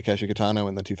re-team with Takeshi Kitano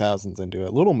in the 2000s and do a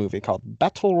little movie called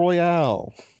Battle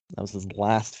Royale. That was his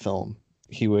last film.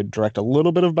 He would direct a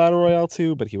little bit of Battle Royale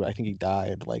too, but I think he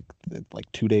died like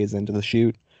 2 days into the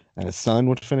shoot, and his son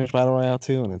would finish Battle Royale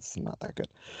too, and it's not that good.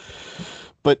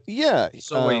 But yeah.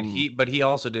 So wait, he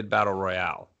also did Battle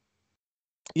Royale.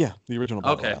 Yeah, the original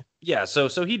Battle Royale. Yeah, so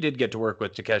he did get to work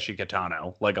with Takeshi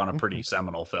Kitano, like on a pretty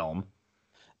seminal film.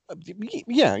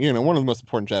 Yeah, you know, one of the most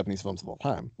important Japanese films of all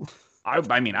time.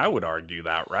 I mean, I would argue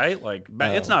that, right? Like,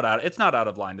 it's not out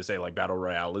of line to say like Battle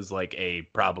Royale is like a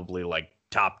probably like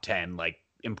top 10 like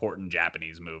important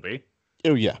Japanese movie.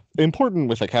 Oh yeah, important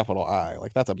with a capital I.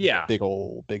 Like that's a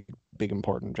big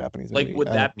important Japanese movie. Like, would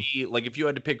that be like if you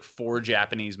had to pick 4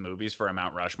 Japanese movies for a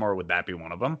Mount Rushmore? Would that be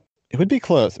one of them? It would be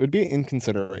close. It would be in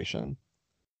consideration.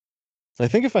 So I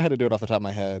think if I had to do it off the top of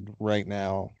my head right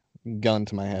now, gun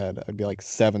to my head, I'd be like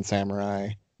Seven Samurai,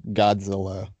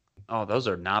 Godzilla. Oh, those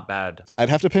are not bad. I'd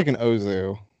have to pick an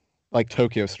Ozu, like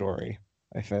Tokyo Story,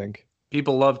 I think.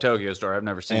 People love Tokyo Story. I've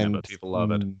never seen it, but people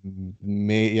love it.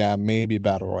 Maybe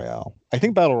Battle Royale. I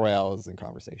think Battle Royale is in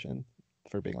conversation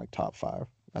for being like top 5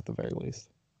 at the very least.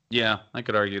 Yeah, I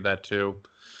could argue that too.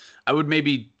 I would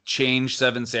maybe change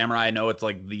Seven Samurai. I know it's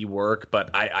like the work, but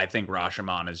I think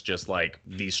Rashomon is just like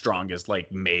the strongest like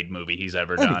made movie he's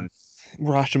ever done.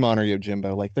 Rashomon or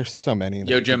Yojimbo, like there's so many.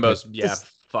 Yojimbo's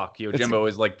Yojimbo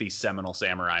is like the seminal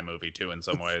samurai movie too in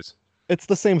some ways. It's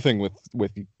the same thing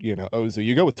with you know, Ozu.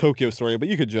 You go with Tokyo Story, but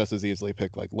you could just as easily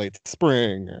pick like Late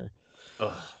Spring or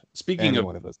Speaking of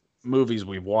one of those movies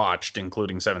we've watched,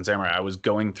 including Seven Samurai, I was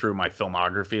going through my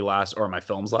filmography my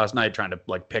films last night, trying to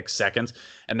like pick seconds,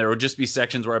 and there would just be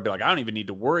sections where I'd be like, I don't even need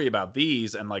to worry about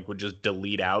these, and like would just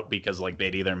delete out because like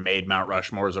they'd either made Mount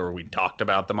Rushmores or we talked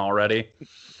about them already.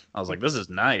 I was like, this is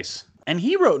nice. And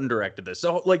he wrote and directed this.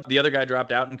 So like the other guy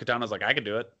dropped out and Kitano's like, I could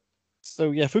do it.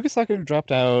 So yeah, Fukusaka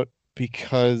dropped out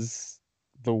because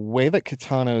the way that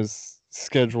Kitano's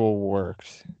schedule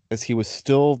worked is he was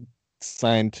still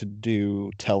signed to do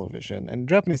television, and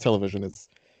Japanese television it's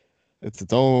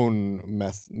its own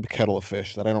kettle of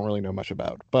fish that I don't really know much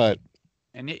about, but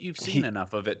and yet you've seen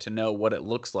enough of it to know what it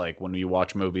looks like when you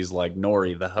watch movies like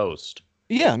Nori the Host.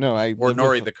 Yeah, no, or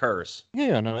Nori the Curse.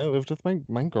 Yeah, no, I lived with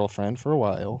my girlfriend for a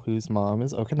while, whose mom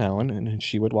is Okinawan, and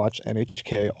she would watch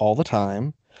NHK all the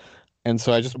time. And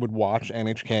so I just would watch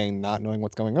NHK not knowing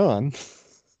what's going on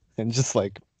and just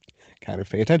like kind of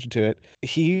pay attention to it.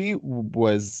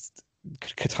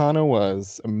 Kitano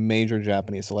was a major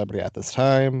Japanese celebrity at this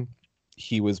time.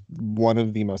 He was one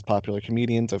of the most popular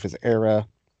comedians of his era.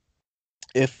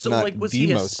 If not like, was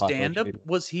he a stand-up?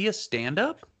 Was he a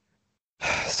stand-up?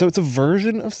 So it's a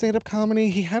version of stand-up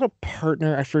comedy. He had a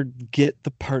partner. I forget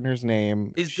the partner's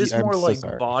name. Is this more like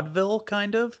vaudeville,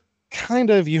 kind of?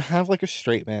 Kind of. You have like a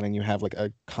straight man and you have like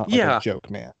a joke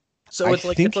man. So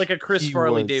it's like a Chris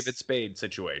Farley, David Spade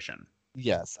situation.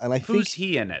 Yes, and who's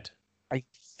he in it? I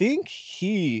think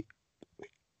he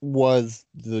was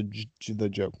the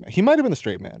joke man. He might have been the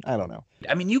straight man. I don't know.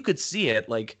 I mean, you could see it.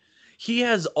 Like he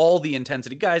has all the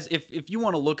intensity, guys. If you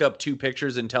want to look up 2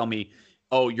 pictures and tell me,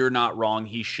 oh, you're not wrong,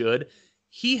 he should.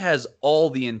 He has all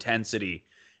the intensity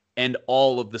and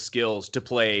all of the skills to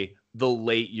play the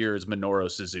late years Minoru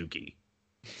Suzuki.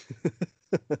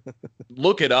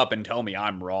 Look it up and tell me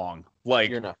I'm wrong.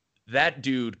 Like, that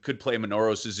dude could play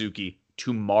Minoru Suzuki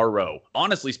tomorrow.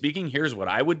 Honestly speaking, here's what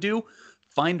I would do.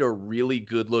 Find a really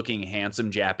good-looking,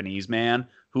 handsome Japanese man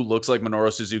who looks like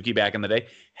Minoru Suzuki back in the day.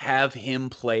 Have him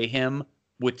play him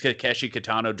with Takeshi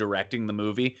Kitano directing the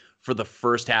movie for the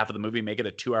first half of the movie, make it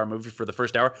a 2-hour movie for the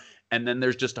first hour, and then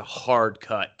there's just a hard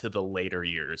cut to the later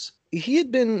years. He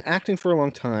had been acting for a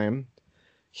long time.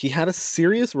 He had a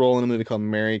serious role in a movie called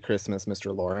Merry Christmas,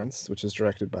 Mr. Lawrence, which is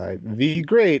directed by the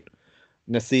great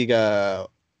Nasiga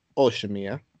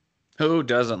Oshimiya. Who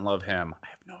doesn't love him? I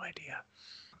have no idea.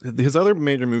 His other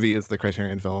major movie is the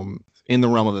Criterion film In the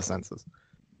Realm of the Senses,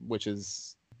 which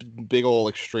is big old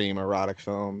extreme erotic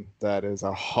film that is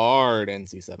a hard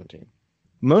NC-17.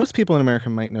 Most people in America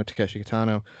might know Takeshi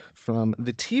Kitano from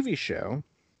the TV show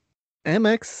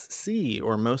MXC,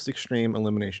 or Most Extreme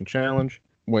Elimination Challenge,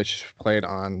 which played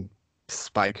on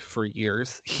Spike for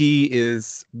years. He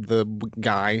is the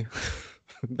guy,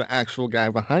 the actual guy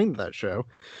behind that show,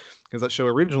 because that show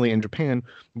originally in Japan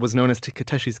was known as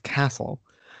Takeshi's Castle.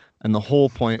 And the whole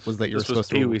point was that you were This was supposed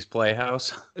to. Pee-wee's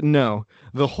Playhouse. No,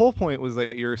 the whole point was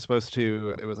that you're supposed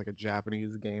to. It was like a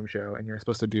Japanese game show, and you're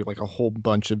supposed to do like a whole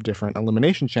bunch of different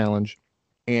elimination challenge,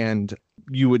 and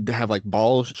you would have like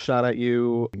balls shot at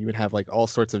you. And you would have like all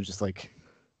sorts of just like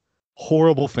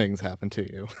horrible things happen to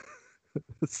you,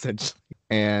 essentially.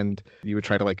 And you would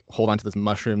try to like hold onto this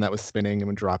mushroom that was spinning and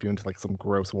would drop you into like some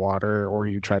gross water, or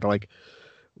you try to like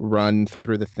run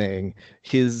through the thing.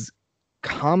 His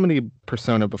comedy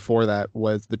persona before that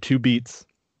was the Two Beats,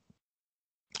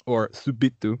 or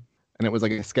Subitu, and it was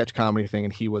like a sketch comedy thing,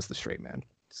 and he was the straight man.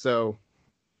 So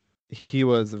he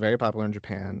was very popular in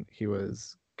Japan. He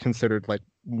was considered like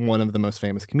one of the most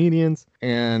famous comedians,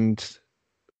 and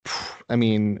I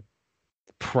mean,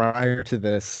 prior to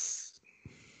this,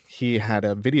 he had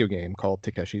a video game called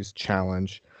Takeshi's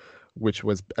Challenge, which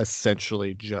was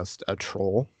essentially just a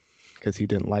troll because he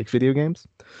didn't like video games.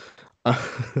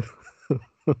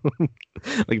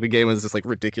 Like the game was just like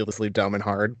ridiculously dumb and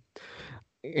hard.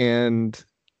 And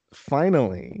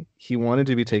finally, he wanted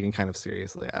to be taken kind of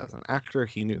seriously as an actor.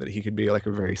 He knew that he could be like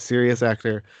a very serious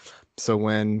actor. So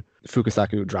when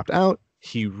Fukasaku dropped out,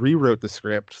 he rewrote the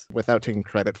script without taking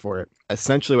credit for it.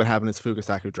 Essentially what happened is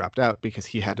Fukasaku dropped out because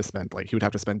he had to spend he would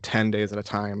have to spend 10 days at a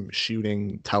time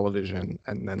shooting television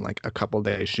and then like a couple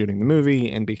days shooting the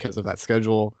movie. And because of that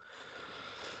schedule,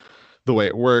 the way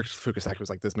it worked, Fukasaku was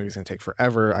like, this movie's going to take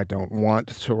forever. I don't want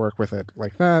to work with it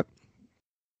like that.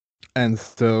 And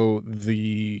so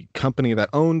the company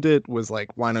that owned it was like,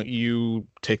 why don't you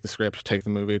take the script, take the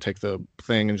movie, take the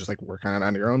thing, and just like work on it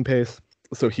on your own pace.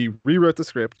 So he rewrote the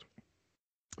script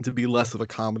to be less of a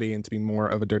comedy and to be more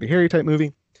of a Dirty Harry type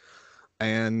movie,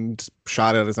 and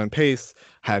shot at his own pace,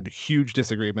 had huge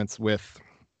disagreements with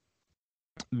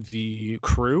the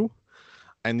crew.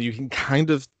 And you can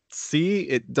kind of see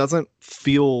it doesn't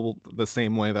feel the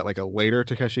same way that like a later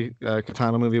Takeshi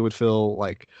Kitano movie would feel,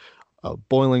 like a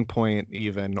Boiling Point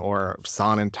even, or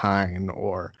Sonentine,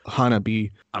 or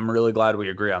Hanabi. I'm really glad we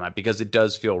agree on that because it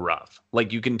does feel rough.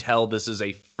 Like you can tell this is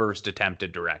a first attempt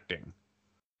at directing.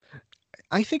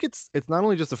 I think it's not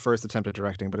only just a first attempt at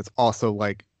directing, but it's also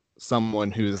like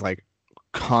someone who's like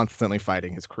constantly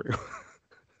fighting his crew.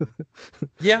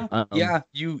 Yeah, yeah.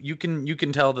 You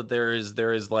can tell that there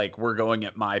is like, we're going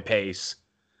at my pace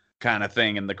kind of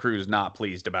thing, and the crew's not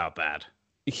pleased about that.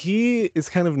 He is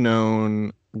kind of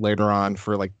known later on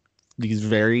for like these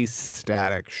very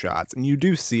static shots, and you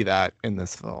do see that in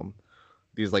this film.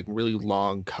 These like really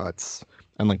long cuts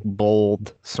and like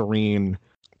bold, serene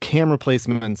camera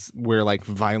placements where like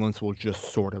violence will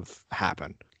just sort of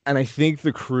happen. And I think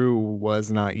the crew was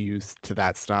not used to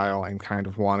that style and kind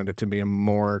of wanted it to be a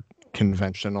more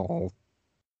conventional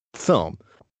film.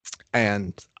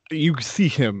 And you see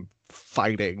him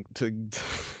fighting to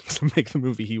make the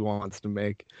movie he wants to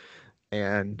make.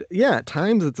 And yeah, at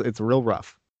times it's real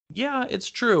rough. Yeah, it's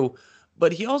true.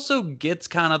 But he also gets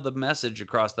kind of the message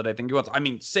across that I think he wants. I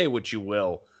mean, say what you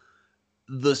will.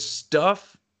 The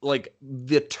stuff, like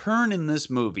the turn in this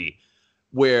movie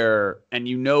where, and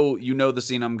you know the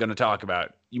scene I'm going to talk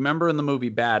about. You remember in the movie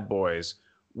Bad Boys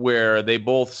where they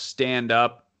both stand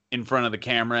up in front of the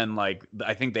camera and like,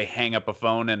 I think they hang up a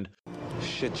phone, and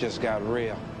shit just got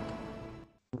real.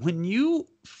 When you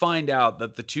find out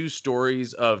that the two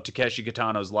stories of Takeshi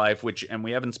Kitano's life, and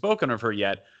we haven't spoken of her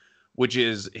yet, which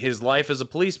is his life as a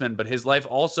policeman, but his life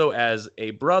also as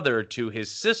a brother to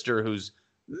his sister who's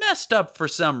messed up for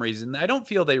some reason. I don't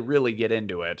feel they really get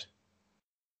into it.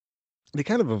 They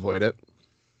kind of avoid it.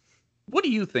 What do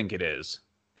you think it is?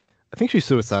 I think she's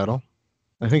suicidal.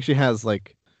 I think she has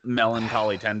like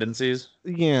melancholy tendencies.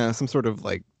 Yeah, some sort of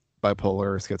like bipolar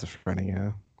or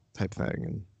schizophrenia type thing.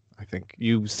 And I think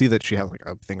you see that she has like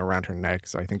a thing around her neck,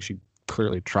 so I think she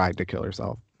clearly tried to kill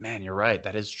herself. Man, you're right.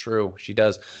 That is true. She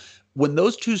does. When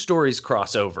those two stories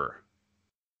cross over,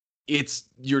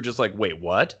 you're just like, wait,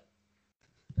 what?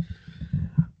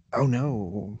 Oh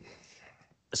no.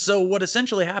 So what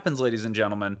essentially happens, ladies and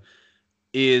gentlemen,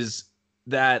 is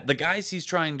that the guys he's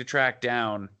trying to track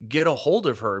down get a hold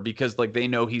of her because like they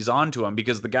know he's onto him,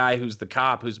 because the guy who's the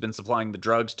cop who's been supplying the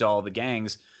drugs to all the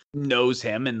gangs knows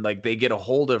him, and like they get a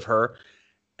hold of her,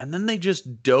 and then they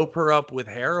just dope her up with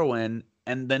heroin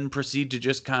and then proceed to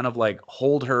just kind of like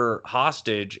hold her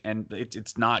hostage, and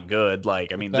it's not good.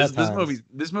 Like, I mean,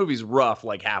 this movie's rough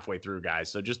like halfway through, guys,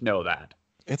 so just know that.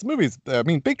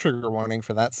 Big trigger warning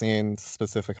for that scene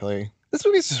specifically. This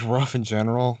movie's just rough in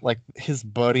general. Like his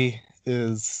buddy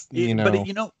is,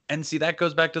 But and see, that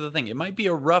goes back to the thing. It might be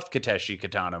a rough Takeshi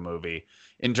Kitano movie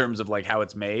in terms of like how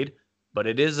it's made, but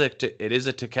it is a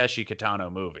Takeshi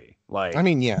Kitano movie. Like, I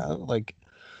mean, yeah, like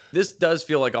this does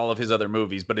feel like all of his other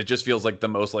movies, but it just feels like the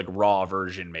most like raw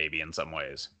version, maybe in some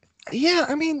ways. yeah,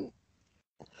 I mean,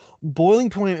 Boiling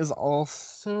Point is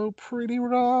also pretty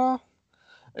raw.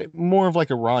 More of like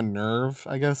a raw nerve,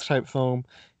 I guess, type film.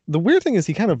 The weird thing is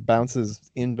he kind of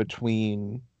bounces in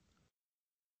between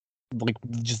like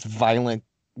just violent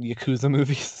Yakuza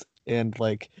movies and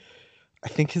like I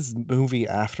think his movie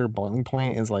after Boiling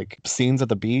Point is like Scenes at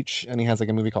the Beach, and he has like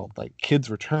a movie called like Kids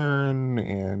Return,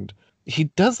 and he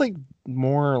does like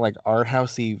more like art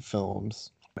housey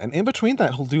films. And in between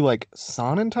that he'll do like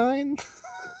Sonatine,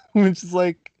 which is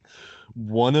like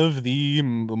one of the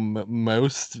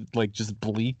most like just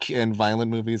bleak and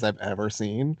violent movies I've ever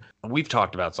seen. We've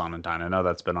talked about Sonatine. I know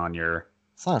that's been on your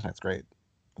Sonatine's great.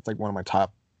 It's like one of my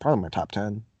probably my top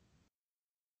 10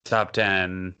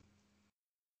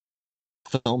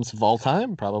 films of all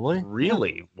time, probably.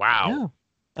 Really? Yeah. Wow. Yeah.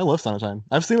 I love Sonatine.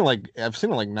 I've seen it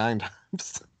like 9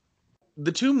 times.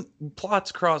 The two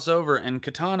plots cross over, and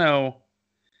Kitano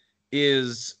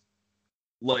is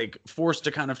like forced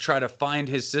to kind of try to find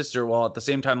his sister while at the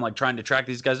same time like trying to track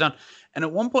these guys down. And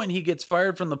at one point he gets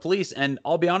fired from the police, and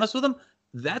I'll be honest with him,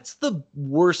 that's the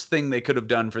worst thing they could have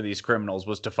done for these criminals,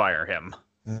 was to fire him.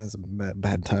 That was a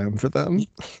bad time for them.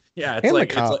 Yeah, it's and like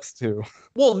the cops too.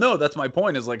 Well, no, that's my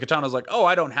point. Is like Kitano's like, oh,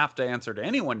 I don't have to answer to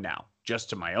anyone now,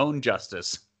 just to my own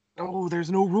justice. Oh,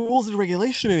 there's no rules and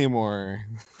regulation anymore.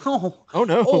 Oh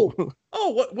no.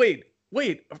 What? Wait.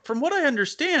 From what I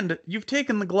understand, you've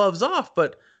taken the gloves off,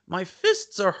 but my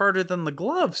fists are harder than the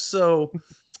gloves. So,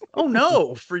 oh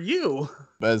no, for you.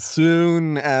 As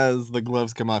soon as the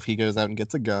gloves come off, he goes out and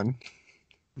gets a gun.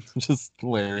 Just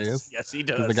hilarious. Yes, he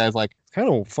does. The guy's like, it's kind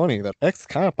of funny that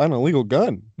ex-cop on an illegal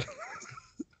gun.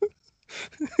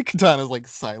 Katana's like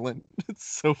silent. It's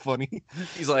so funny.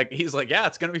 He's like, yeah,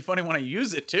 it's gonna be funny when I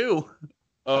use it too.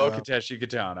 Oh, Takeshi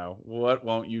Kitano, what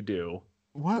won't you do?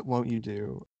 What won't you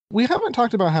do? We haven't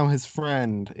talked about how his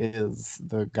friend is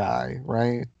the guy,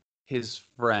 right? His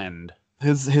friend.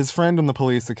 His friend in the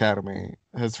police academy.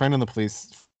 His friend in the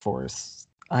police force.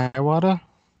 Iwata?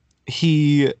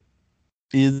 He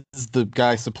is the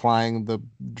guy supplying the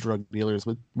drug dealers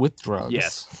with drugs.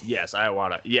 Yes,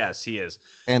 Iwata. Yes, he is.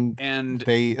 And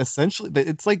they essentially,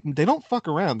 it's like, they don't fuck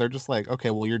around. They're just like, okay,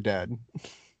 well, you're dead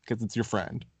because it's your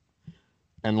friend.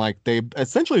 And like, they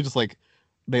essentially just like,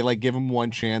 they like give him one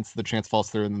chance, the chance falls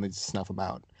through, and then they just snuff him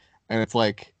out. And it's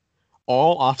like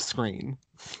all off screen.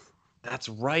 That's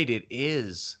right, it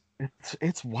is.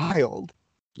 It's wild.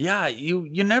 Yeah,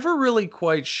 you're never really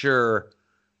quite sure.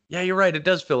 Yeah, you're right. It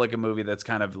does feel like a movie that's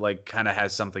kind of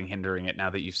has something hindering it now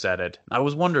that you've said it. I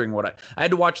was wondering what I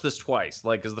had to watch this twice.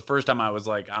 Like, because the first time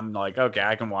I'm like, okay,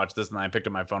 I can watch this. And then I picked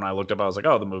up my phone. I looked up. I was like,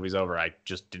 oh, the movie's over. I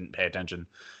just didn't pay attention.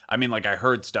 I mean, like, I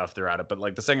heard stuff throughout it. But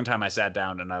like the second time I sat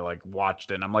down and I like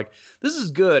watched it, and I'm like, this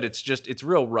is good. It's just, it's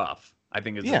real rough, I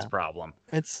think is its problem.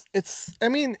 I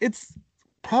mean, it's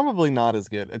probably not as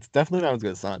good. It's definitely not as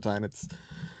good as Sonatine.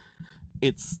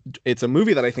 It's a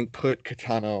movie that I think put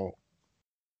Kitano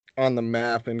on the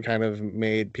map and kind of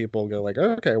made people go like,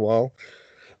 oh, okay, well,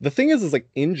 the thing is like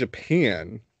in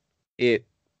Japan, it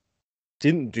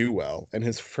didn't do well, and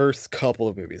his first couple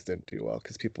of movies didn't do well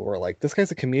because people were like, this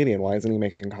guy's a comedian, why isn't he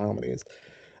making comedies?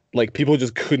 Like, people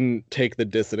just couldn't take the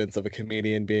dissonance of a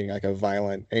comedian being like a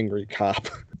violent, angry cop.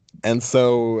 And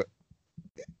so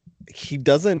he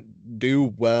doesn't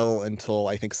do well until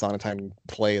I think Sonatine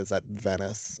plays at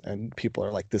Venice, and people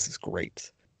are like, this is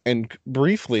great. And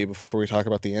briefly, before we talk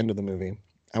about the end of the movie,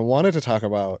 I wanted to talk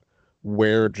about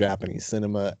where Japanese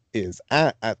cinema is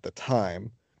at the time,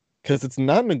 because it's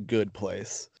not in a good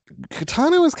place.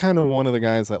 Kitano is kind of one of the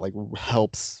guys that like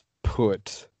helps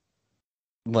put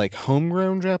like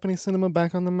homegrown Japanese cinema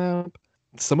back on the map.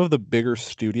 Some of the bigger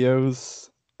studios,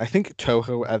 I think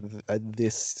Toho at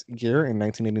this year in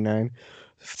 1989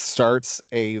 starts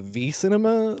a V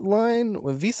Cinema line.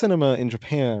 Well, V Cinema in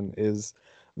Japan is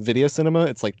video cinema.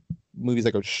 It's like movies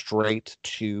that go straight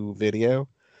to video.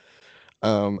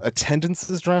 Attendance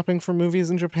is dropping for movies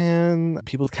in Japan.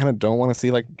 People kind of don't want to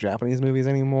see like Japanese movies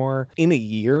anymore. In a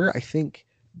year, I think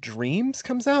Dreams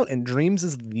comes out, and Dreams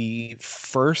is the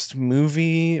first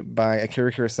movie by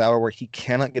Akira Kurosawa where he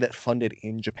cannot get it funded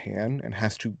in Japan and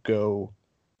has to go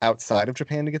outside of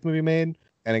Japan to get the movie made.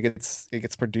 And it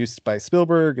gets produced by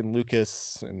Spielberg and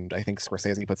Lucas, and I think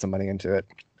Scorsese put some money into it.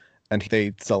 And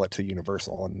they sell it to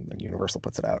Universal, and Universal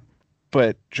puts it out.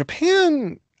 But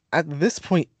Japan, at this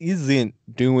point, isn't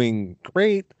doing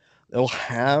great. It'll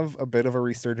have a bit of a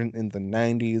resurgence in the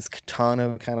 90s.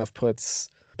 Kitano kind of puts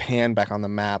Japan back on the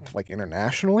map, like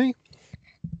internationally,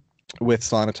 with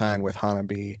Sonatine, with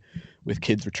Hanabi, with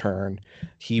Kids Return.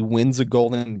 He wins a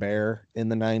Golden Bear in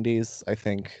the 90s, I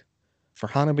think. For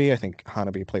Hanabi, I think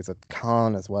Hanabi plays at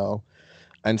Cannes as well.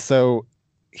 And so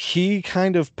he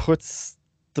kind of puts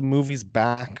the movies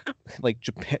back, like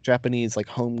Japanese, like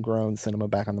homegrown cinema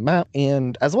back on the map,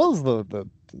 and as well as the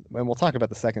and we'll talk about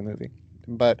the second movie.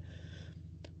 But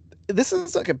this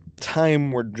is like a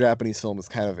time where Japanese film is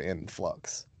kind of in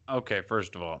flux. Okay,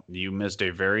 first of all, you missed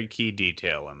a very key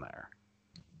detail in there.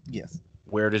 Yes.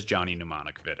 Where does Johnny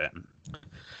Mnemonic fit in?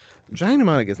 Johnny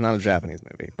Mnemonic is not a Japanese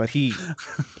movie, but he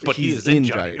He's in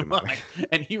Johnny Mnemonic,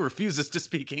 and he refuses to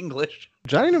speak English.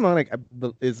 Johnny Mnemonic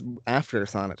is after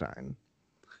Sonatine.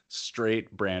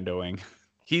 Straight brandoing.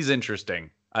 He's interesting.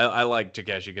 I like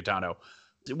Takeshi Kitano.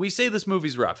 We say this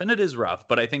movie's rough, and it is rough,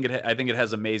 but I think it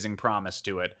has amazing promise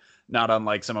to it. Not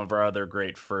unlike some of our other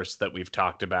great firsts that we've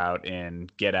talked about in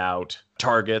Get Out.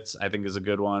 Targets, I think, is a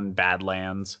good one.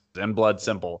 Badlands and Blood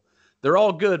Simple. They're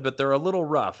all good, but they're a little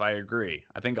rough. I agree.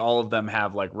 I think all of them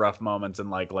have like rough moments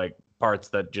and like parts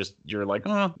that just you're like,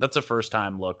 oh, that's a first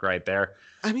time look right there.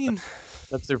 I mean,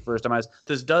 that's their first time eyes.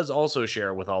 This does also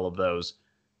share with all of those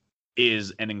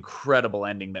is an incredible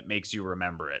ending that makes you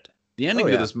remember it. The ending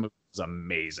of this movie is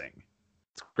amazing.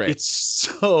 It's great. It's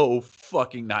so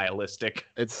fucking nihilistic.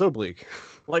 It's so bleak.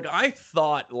 Like, I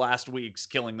thought last week's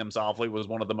Killing Them Softly was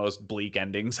one of the most bleak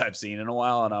endings I've seen in a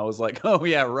while, and I was like, oh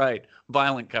yeah, right.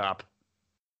 Violent Cop.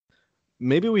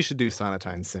 Maybe we should do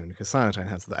Sonatine soon, because Sonatine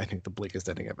has, I think, the bleakest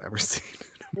ending I've ever seen.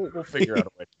 We'll figure out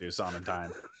a way to do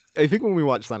Sonatine. I think when we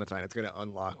watch Sonatine, it's going to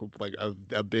unlock like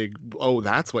a big, oh,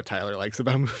 that's what Tyler likes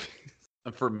about movies.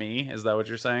 For me, is that what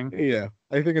you're saying? Yeah,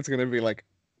 I think it's going to be like.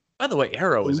 By the way,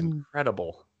 Arrow is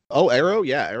incredible. Oh, Arrow?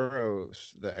 Yeah, Arrow.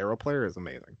 The Arrow player is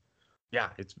amazing. Yeah,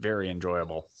 it's very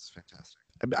enjoyable. It's fantastic.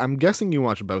 I'm guessing you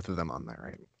watched both of them on there,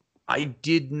 right? I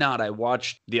did not. I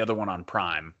watched the other one on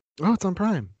Prime. Oh, it's on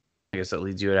Prime. I guess that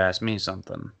leads you to ask me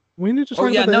something. We need to talk Oh,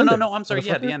 yeah, about the ending. no. I'm sorry.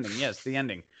 Yeah, the ending. Yes, the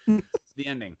ending. The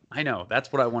ending. I know.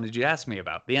 That's what I wanted you to ask me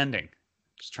about. The ending.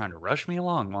 Just trying to rush me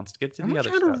along. Wants to get to the other stuff.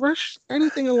 I'm not trying to rush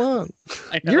anything along.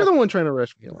 I know. You're the one trying to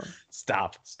rush me along.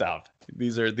 Stop.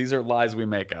 These are lies we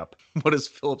make up. What does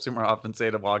Philip Seymour Hoffman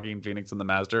say to Joaquin Phoenix and the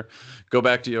Master? Go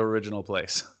back to your original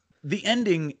place. The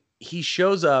ending, he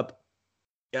shows up.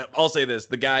 I'll say this.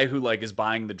 The guy who like is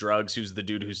buying the drugs, who's the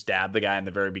dude who stabbed the guy in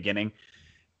the very beginning,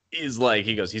 is like,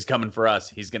 he goes, he's coming for us.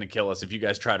 He's going to kill us. If you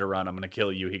guys try to run, I'm going to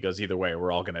kill you. He goes, either way,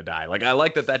 we're all going to die. Like, I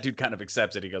like that dude kind of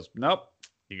accepts it. He goes, nope.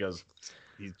 He goes,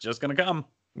 he's just going to come.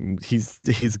 If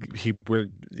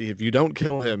you don't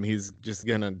kill him, he's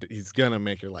gonna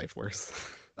make your life worse.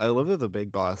 I love that the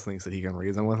big boss thinks that he can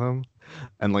reason with him,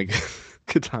 and like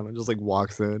Kitano just like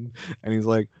walks in and he's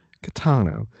like,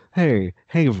 Kitano, hey,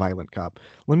 violent cop,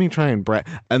 let me try and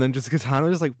and then just Kitano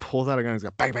just like pulls out a gun and he's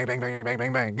got bang, bang, bang, bang, bang,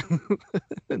 bang, bang,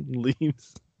 and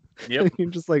leaves. Yep. And you're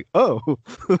just like, oh.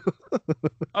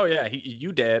 Oh yeah,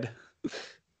 you dead.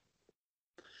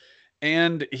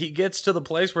 And he gets to the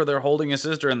place where they're holding his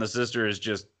sister, and the sister is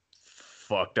just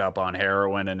fucked up on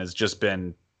heroin and has just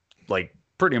been like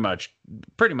pretty much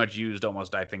used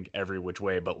almost, I think, every which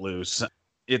way but loose.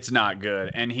 It's not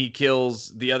good. And he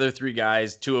kills the other three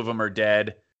guys. Two of them are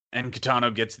dead, and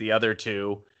Kitano gets the other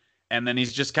two. And then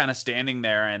he's just kind of standing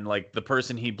there, and like the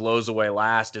person he blows away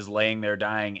last is laying there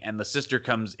dying, and the sister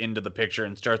comes into the picture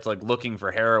and starts like looking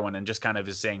for heroin and just kind of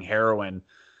is saying heroin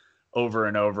over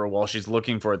and over while she's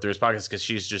looking for it through his pockets because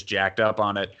she's just jacked up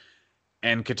on it.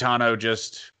 And Kitano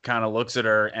just kind of looks at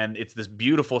her, and it's this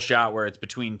beautiful shot where it's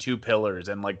between two pillars,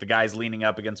 and like the guy's leaning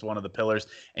up against one of the pillars,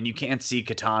 and you can't see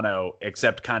Kitano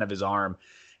except kind of his arm,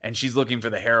 and she's looking for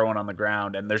the heroin on the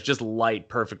ground, and there's just light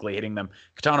perfectly hitting them.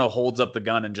 Kitano holds up the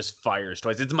gun and just fires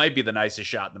twice. It might be the nicest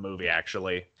shot in the movie,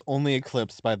 actually. Only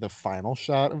eclipsed by the final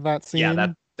shot of that scene.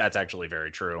 Yeah, that's actually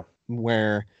very true.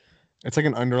 Where it's like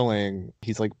an underling.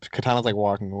 He's like, Kitano's like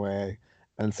walking away,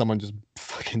 and someone just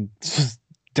fucking just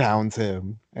downs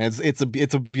him. And it's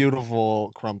a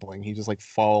beautiful crumpling. He just like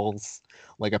falls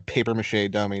like a paper mache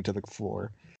dummy to the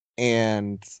floor.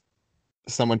 And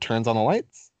someone turns on the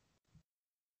lights,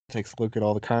 takes a look at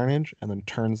all the carnage, and then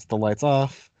turns the lights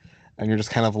off. And you're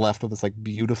just kind of left with this like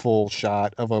beautiful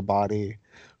shot of a body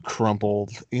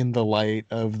crumpled in the light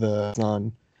of the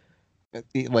sun,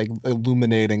 like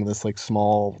illuminating this like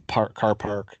small car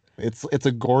park. It's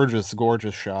a gorgeous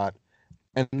shot.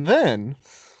 And then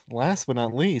last but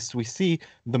not least, we see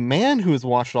the man who has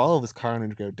watched all of this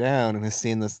carnage go down and has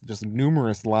seen this just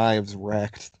numerous lives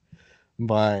wrecked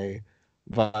by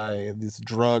by these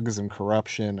drugs and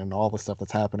corruption and all the stuff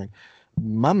that's happening.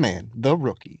 My man, the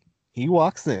rookie, he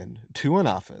walks in to an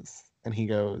office and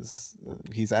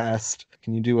he's asked,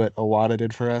 "Can you do what Owada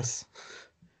did for us?"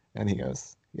 And he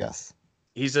goes, "Yes."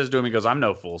 He says to him, he goes, "I'm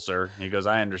no fool, sir." He goes,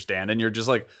 "I understand." And you're just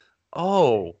like,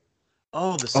 oh,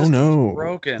 the system's no.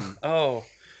 broken. Oh,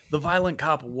 the violent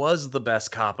cop was the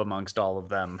best cop amongst all of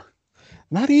them.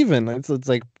 Not even. It's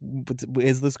like,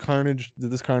 is this Carnage?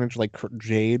 Did this Carnage like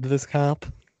jade this cop?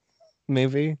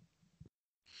 Maybe.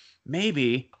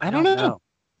 I don't know.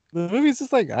 The movie's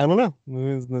just like, I don't know.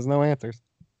 There's no answers.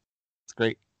 It's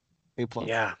great. A+.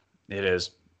 Yeah, it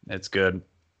is. It's good.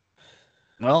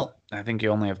 Well, I think you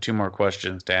only have 2 more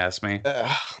questions to ask me.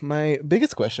 My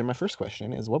first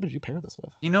question is, what would you pair this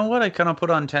with? You know what? I kind of put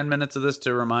on 10 minutes of this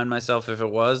to remind myself if it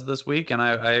was this week, and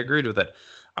I agreed with it.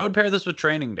 I would pair this with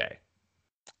Training Day.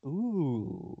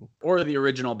 Ooh. Or the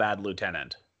original Bad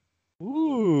Lieutenant.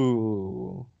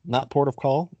 Ooh. Not Port of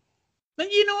Call?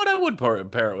 You know what? I would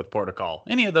pair it with Port of Call.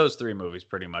 Any of those 3 movies,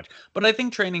 pretty much. But I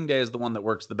think Training Day is the one that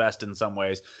works the best in some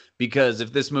ways, because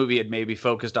if this movie had maybe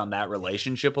focused on that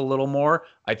relationship a little more,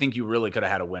 I think you really could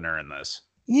have had a winner in this.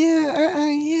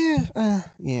 Yeah.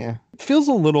 It feels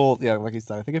a little, like you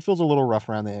said, I think it feels a little rough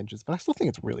around the edges, but I still think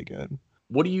it's really good.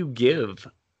 What do you give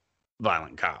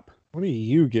Violent Cop? What do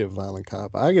you give Violent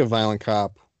Cop? I give Violent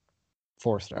Cop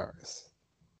 4 stars.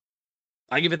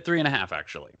 I give it 3.5,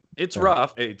 actually. It's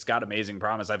rough. It's got amazing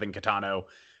promise. I think Kitano,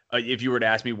 if you were to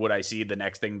ask me, would I see the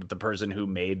next thing that the person who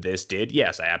made this did?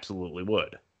 Yes, I absolutely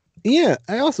would. Yeah,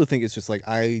 I also think it's just like,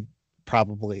 I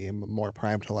probably am more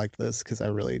primed to like this because I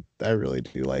really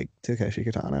do like Takeshi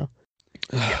Kitano.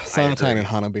 Sunshine and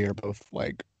Hanabi are both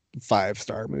like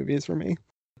 5-star movies for me.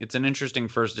 It's an interesting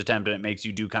first attempt, and it makes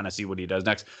you do kind of see what he does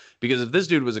next. Because if this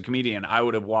dude was a comedian, I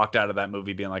would have walked out of that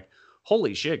movie being like,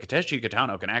 holy shit, Takeshi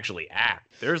Kitano can actually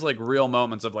act. There's like real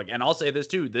moments of like, and I'll say this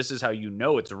too, this is how you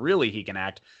know it's really he can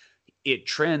act. It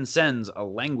transcends a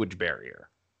language barrier.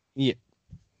 Yeah.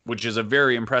 Which is a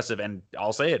very impressive, and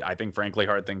I'll say it, I think frankly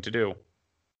hard thing to do.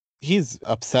 He's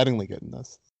upsettingly good in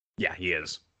this. Yeah, he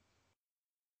is.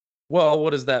 Well, what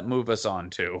does that move us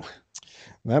on to?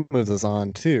 That moves us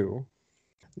on to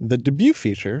the debut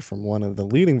feature from one of the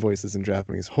leading voices in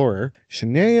Japanese horror,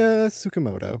 Shinya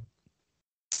Tsukamoto,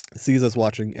 sees us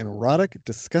watching an erotic,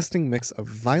 disgusting mix of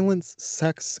violence,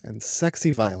 sex, and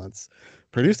sexy violence,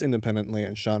 produced independently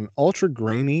and shot in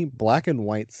ultra-grainy, black and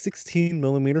white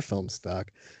 16mm film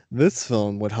stock. This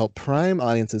film would help prime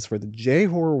audiences for the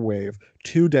J-horror wave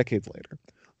 2 decades later.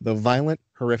 The violent,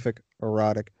 horrific,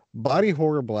 erotic, body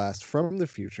horror blast from the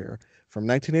future from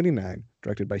 1989,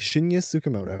 directed by Shinya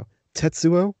Tsukamoto,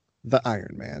 Tetsuo the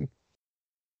Iron Man.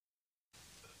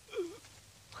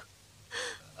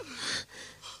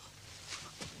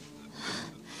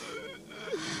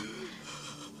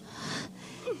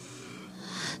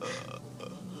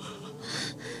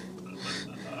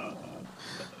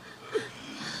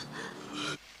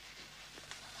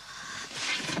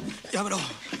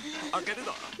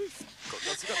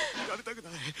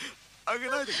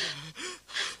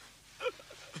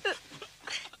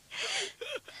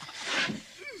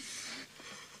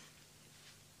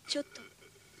ちょっ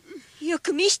とよ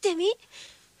く見してみ。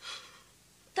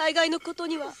大概のこと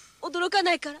には驚か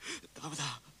ないから。ダメだ。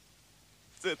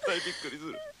絶対びっくりす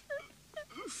る。ね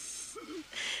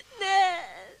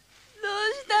え、どう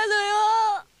したの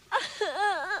よ。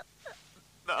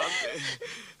なんで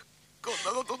こん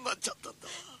なことになっちゃったんだ。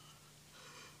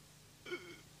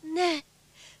ね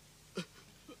え、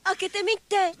開けてみっ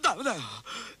て。ダメだよ。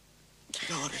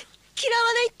嫌われる。嫌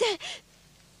わないって。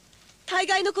大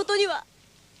概のことには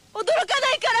驚か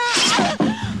ないから。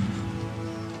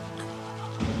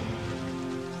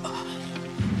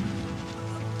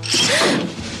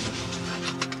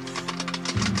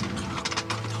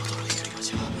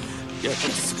やっぱ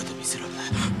り姿見せられない。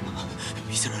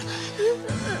見せられない。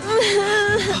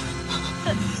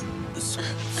そう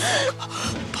か、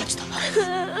パチだな。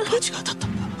パチが当たった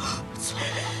んだ。そう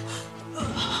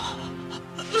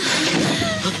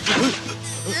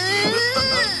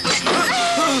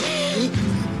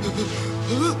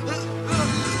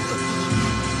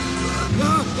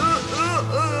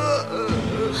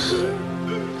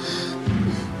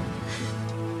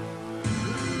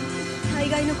大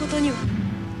概のことには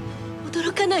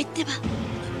驚かないってば。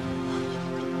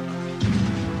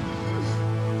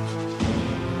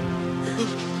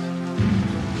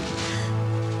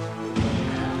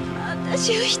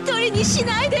私を一人にし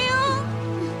ないでよ。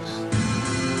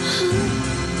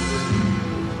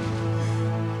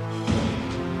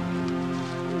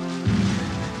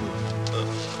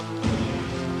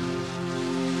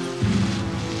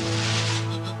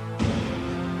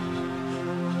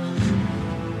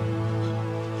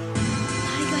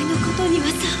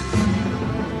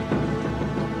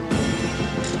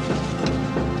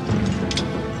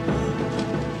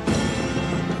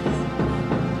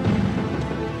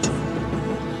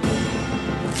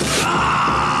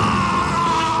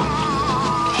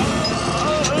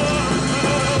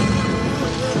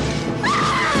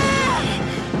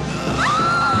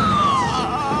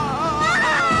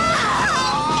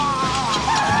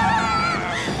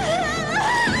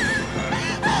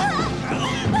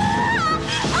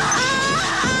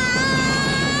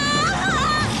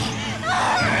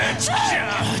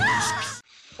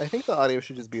I think the audio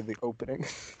should just be the opening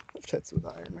of Tetsuo the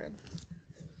Iron Man.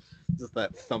 Just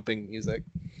that thumping music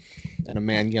and a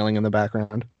man yelling in the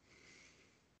background.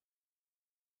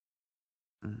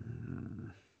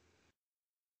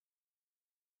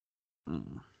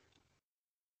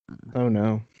 Oh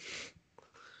no.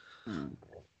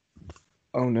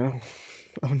 Oh no.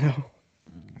 Oh no.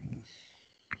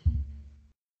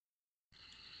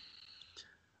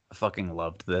 I fucking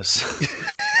loved this.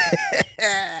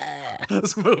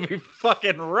 This movie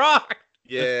fucking rocked.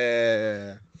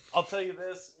 Yeah. I'll tell you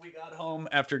this, we got home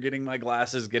after getting my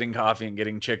glasses, getting coffee, and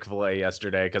getting Chick-fil-A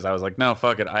yesterday because I was like, no,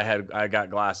 fuck it. I got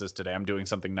glasses today. I'm doing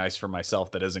something nice for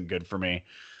myself that isn't good for me.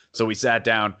 So we sat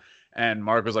down and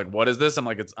Mark was like, what is this? I'm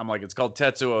like, it's called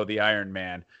Tetsuo the Iron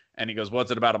Man. And he goes,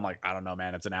 what's it about? I'm like, I don't know,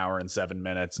 man. It's an hour and 7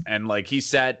 minutes. And like he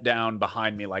sat down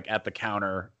behind me, like at the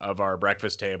counter of our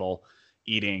breakfast table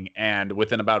eating, and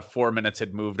within about 4 minutes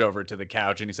had moved over to the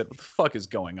couch and he said, what the fuck is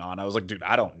going on? I was like, dude,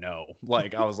 I don't know.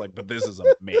 Like, I was like, but this is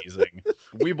amazing.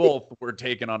 We both were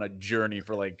taken on a journey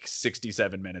for like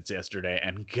 67 minutes yesterday,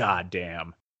 and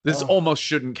goddamn, this almost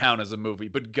shouldn't count as a movie,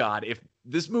 but God, if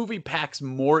this movie packs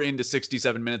more into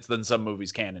 67 minutes than some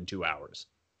movies can in 2 hours.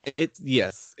 It's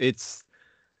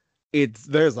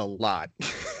there's a lot.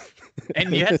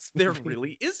 And yet there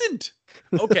really isn't.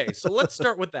 Okay, so let's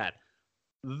start with that.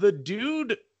 The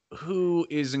dude who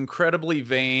is incredibly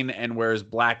vain and wears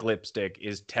black lipstick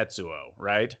is Tetsuo,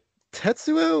 right?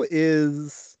 Tetsuo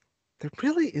is... There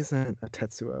really isn't a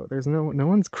Tetsuo. There's no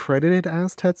one's credited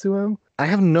as Tetsuo. I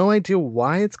have no idea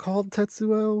why it's called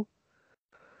Tetsuo.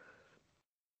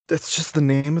 That's just the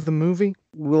name of the movie.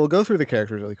 We'll go through the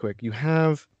characters really quick. You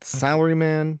have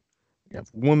Salaryman, you have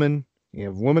woman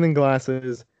in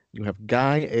glasses, you have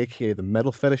guy, aka the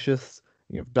metal fetishist,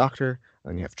 you have doctor,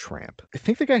 and you have tramp. I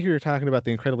think the guy who you're talking about,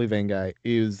 the incredibly vain guy,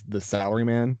 is the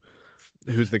Salaryman,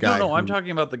 who's the guy. No, I'm talking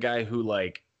about the guy who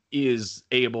like is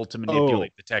able to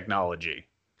manipulate the technology.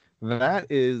 That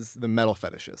is the metal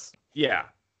fetishist. Yeah.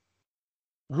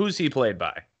 Who's he played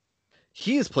by?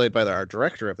 He is played by our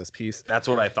director of this piece. That's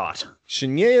what I thought.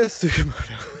 Shinya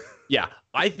Tsukamoto. Yeah,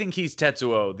 I think he's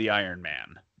Tetsuo the Iron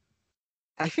Man.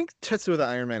 I think Tetsuo the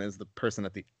Iron Man is the person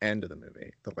at the end of the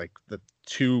movie. The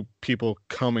two people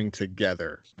coming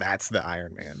together. That's the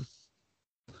Iron Man.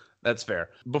 That's fair.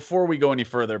 Before we go any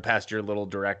further past your little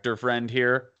director friend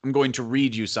here, I'm going to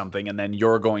read you something, and then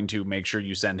you're going to make sure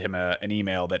you send him an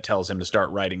email that tells him to start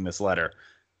writing this letter.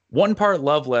 1 part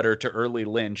love letter to early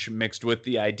Lynch mixed with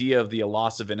the idea of the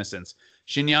loss of innocence.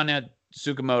 Shinya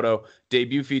Tsukamoto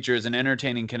debut features an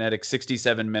entertaining kinetic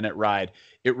 67-minute ride.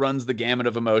 It runs the gamut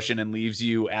of emotion and leaves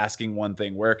you asking one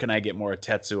thing: where can I get more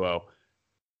Tetsuo?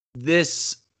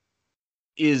 This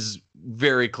is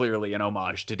very clearly an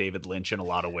homage to David Lynch in a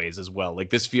lot of ways as well. Like,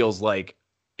 this feels like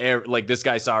this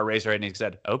guy saw Eraserhead and he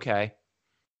said, okay,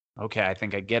 I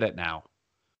think I get it now.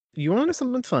 You want to know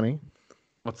something funny?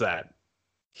 What's that?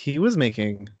 He was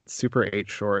making Super 8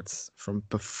 shorts from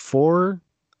before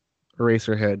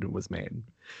Eraserhead was made.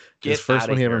 His first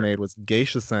one he ever made was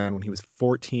Geisha-san when he was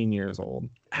 14 years old.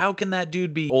 How can that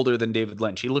dude be older than David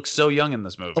Lynch? He looks so young in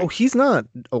this movie. Oh, he's not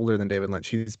older than David Lynch.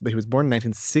 He was born in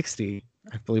 1960.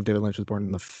 I believe David Lynch was born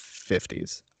in the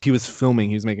 50s. He was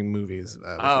making movies.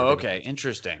 Okay.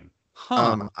 Interesting.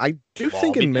 Huh. I do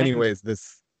think in many ways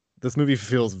this movie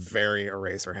feels very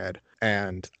Eraserhead,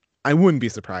 and I wouldn't be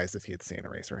surprised if he had seen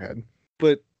Eraserhead.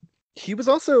 But he was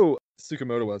also,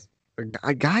 Tsukamoto was,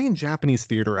 a guy in Japanese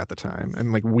theater at the time,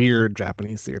 and like weird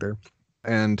Japanese theater.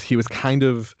 And he was kind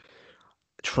of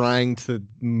trying to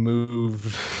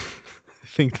move, I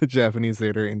think, the Japanese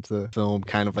theater into film,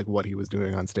 kind of like what he was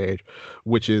doing on stage,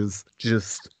 which is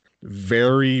just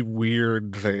very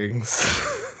weird things.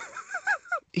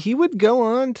 He would go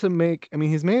on to make,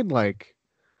 he's made like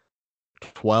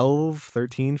 12,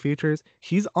 13 features.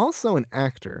 He's also an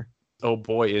actor. Oh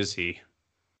boy, is he.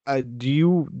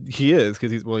 He is,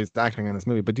 because he's acting in this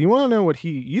movie. But do you want to know what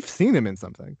you've seen him in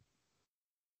something?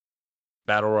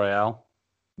 Battle Royale?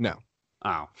 No.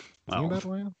 Oh. Is he in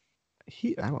Battle Royale?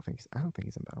 I don't think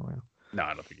he's in Battle Royale. No,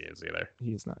 I don't think he is either.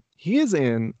 He is not. He is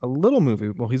in a little movie.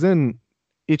 Well, he's in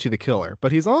Ichi the Killer,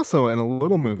 but he's also in a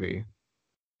little movie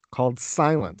called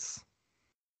Silence.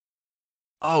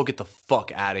 Oh, get the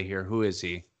fuck out of here. Who is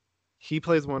he? He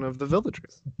plays one of the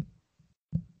villagers.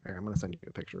 Here, I'm going to send you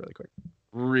a picture really quick.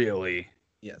 Really?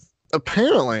 Yes.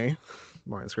 Apparently,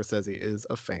 Martin Scorsese is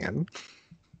a fan.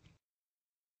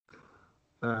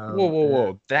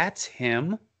 Whoa. That's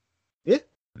him? Yeah.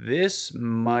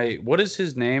 What is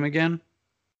his name again?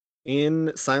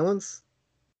 In Silence?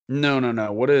 No.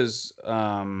 What is,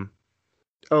 Shinya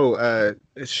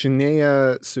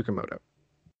Tsukamoto.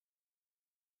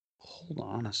 Hold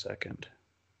on a second.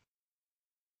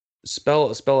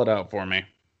 Spell it out for me.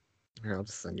 Here, I'll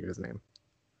just send you his name.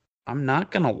 I'm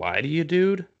not gonna lie to you,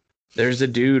 dude. There's a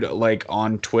dude like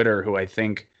on Twitter who I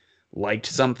think liked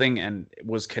something and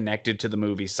was connected to the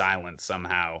movie Silence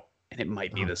somehow, and it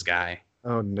might be this guy.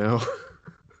 Oh no.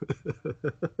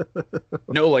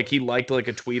 No, like he liked like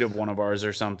a tweet of one of ours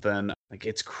or something. Like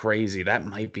it's crazy. That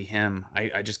might be him.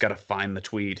 I just gotta find the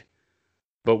tweet.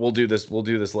 But we'll do this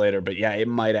later. But yeah, it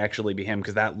might actually be him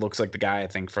because that looks like the guy I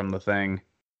think from The Thing.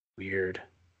 Weird.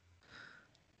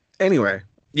 Anyway.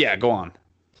 Yeah, go on.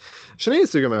 Shinya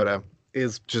Sugimoto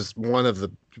is just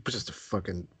just a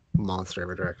fucking monster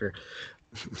of a director.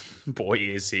 Boy,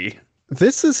 is he.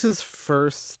 This is his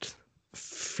first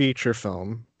feature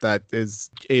film that is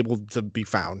able to be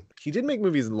found. He did make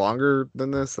movies longer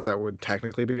than this that would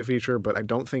technically be a feature, but I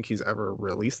don't think he's ever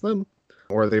released them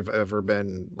or they've ever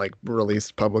been like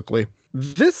released publicly.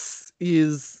 This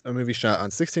is a movie shot on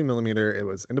 16 millimeter. It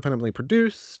was independently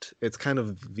produced. It's kind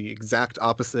of the exact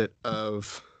opposite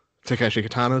of Takeshi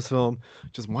Kitano's film,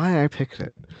 which is why I picked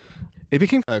it. It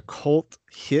became a cult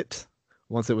hit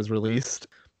once it was released,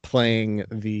 playing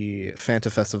the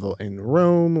Fanta Festival in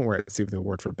Rome, where it received the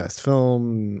award for Best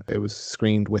Film. It was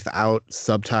screened without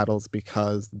subtitles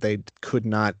because they could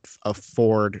not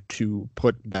afford to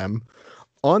put them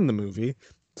on the movie.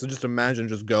 So just imagine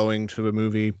just going to a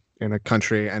movie in a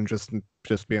country and just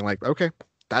being like, okay,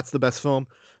 that's the best film.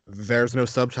 There's no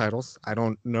subtitles. I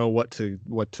don't know what to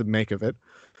make of it.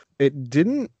 It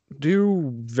didn't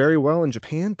do very well in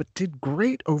Japan, but did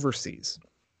great overseas.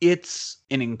 It's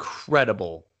an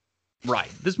incredible ride.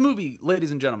 This movie, ladies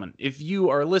and gentlemen, if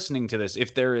you are listening to this,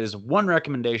 if there is one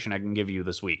recommendation I can give you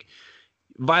this week,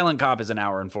 Violent Cop is 1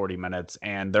 hour and 40 minutes,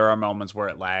 and there are moments where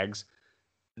it lags.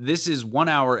 This is 1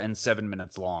 hour and 7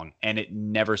 minutes long, and it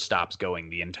never stops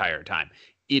going the entire time.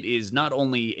 It is not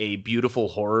only a beautiful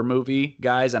horror movie,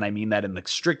 guys, and I mean that in the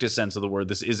strictest sense of the word.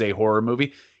 This is a horror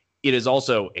movie. It is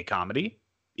also a comedy.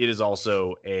 It is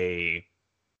also a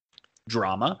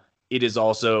drama. It is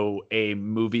also a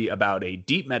movie about a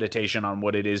deep meditation on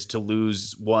what it is to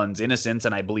lose one's innocence.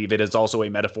 And I believe it is also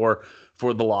a metaphor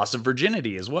for the loss of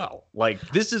virginity as well. Like,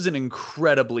 this is an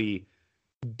incredibly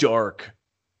dark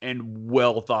and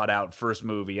well thought out first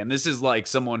movie. And this is like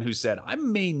someone who said, I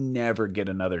may never get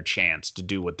another chance to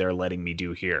do what they're letting me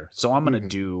do here. So I'm going to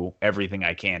do everything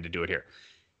I can to do it here.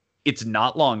 It's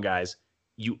not long, guys.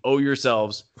 You owe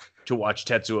yourselves to watch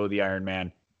Tetsuo the Iron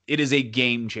Man. It is a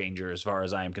game changer as far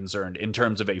as I am concerned in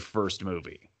terms of a first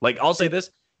movie. Like, I'll say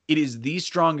this, it is the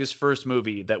strongest first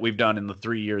movie that we've done in the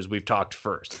 3 years we've talked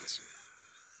firsts.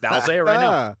 I'll say it right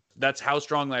now. That's how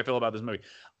strongly I feel about this movie.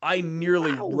 I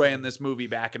nearly ran this movie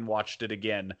back and watched it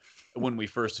again when we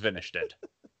first finished it.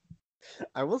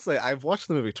 I will say I've watched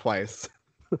the movie twice.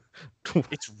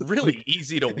 It's really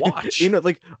easy to watch. You know,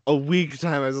 like a week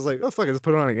time, I was just like, oh fuck, I just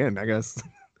put it on again, I guess.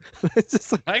 It's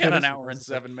just like, I got 1 hour and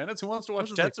 7 minutes. Who wants to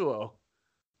watch Tetsuo? Like,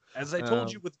 as I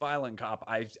told you with Violent Cop,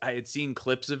 I had seen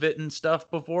clips of it and stuff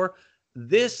before.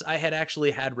 This I had actually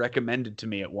had recommended to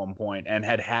me at one point and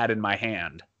had in my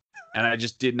hand, and I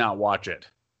just did not watch it.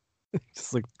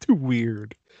 Just like too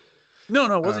weird. No,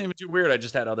 it wasn't even too weird. I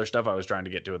just had other stuff I was trying to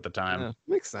get to at the time. Yeah,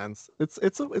 makes sense. It's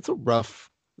a rough.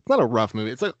 It's not a rough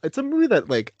movie. It's a movie that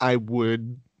like I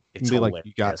would be like,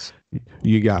 you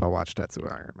gotta watch Tetsuo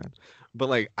Iron Man. But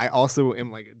like I also am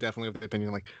like definitely of the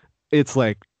opinion like it's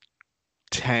like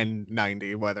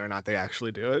 1090 whether or not they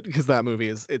actually do it, because that movie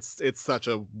is it's such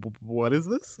a what is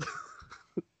this?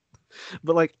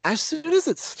 But like as soon as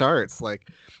it starts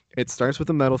with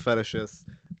a metal fetishist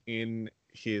in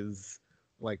his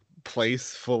like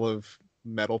place full of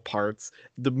metal parts.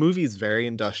 The movie is very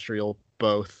industrial,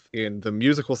 both in the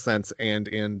musical sense and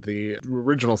in the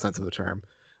original sense of the term.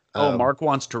 Mark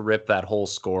wants to rip that whole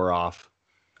score off.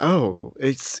 Oh,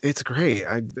 it's great.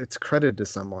 It's credited to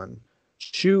someone.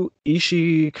 Shu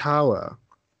Ishikawa,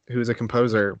 who's a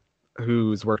composer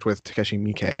who's worked with Takeshi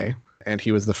Miike, and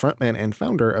he was the frontman and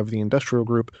founder of the industrial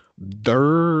group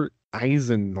Der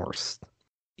Eisenhorst.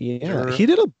 Yeah, he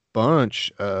did a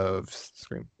bunch of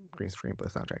green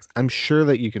screenplay soundtracks. I'm sure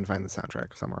that you can find the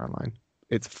soundtrack somewhere online.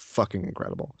 It's fucking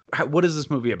incredible. What is this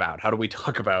movie about? How do we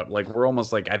talk about? Like, we're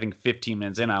almost like, I think 15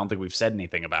 minutes in. I don't think we've said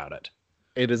anything about it.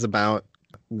 It is about,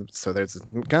 so there's this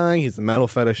guy, he's a metal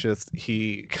fetishist.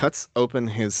 He cuts open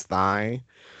his thigh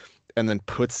and then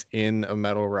puts in a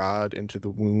metal rod into the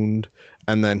wound.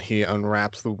 And then he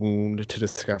unwraps the wound to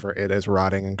discover it is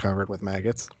rotting and covered with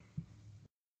maggots.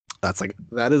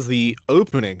 That is the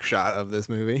opening shot of this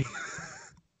movie.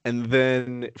 And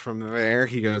then from there,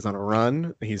 he goes on a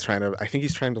run. I think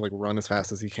he's trying to like run as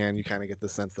fast as he can. You kind of get the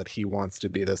sense that he wants to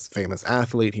be this famous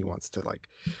athlete. He wants to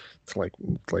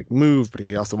move, but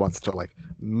he also wants to like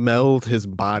meld his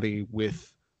body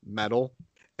with metal.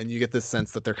 And you get this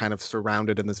sense that they're kind of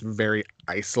surrounded in this very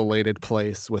isolated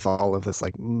place with all of this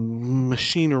like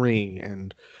machinery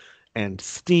and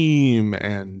steam,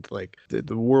 and like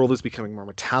the world is becoming more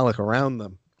metallic around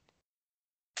them.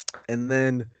 And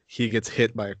then he gets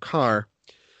hit by a car,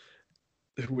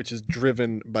 which is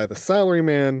driven by the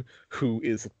salaryman, who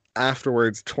is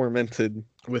afterwards tormented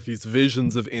with these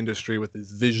visions of industry, with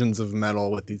these visions of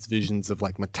metal, with these visions of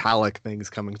like metallic things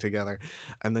coming together.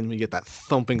 And then we get that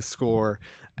thumping score,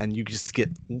 and you just get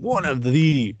one of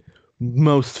the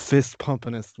most fist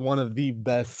pumpingest, one of the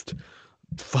best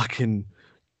fucking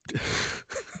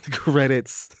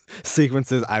credits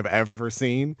sequences I've ever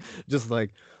seen. Just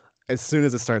like, as soon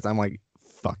as it starts, I'm like,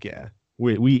 fuck yeah,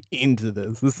 we into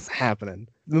this. This is happening.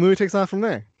 The movie takes off from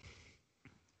there.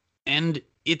 And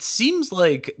it seems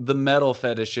like the metal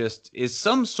fetishist is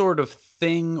some sort of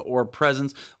thing or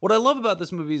presence. What I love about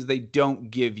this movie is they don't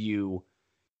give you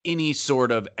any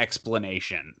sort of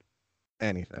explanation.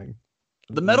 Anything.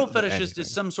 The metal fetishist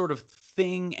is some sort of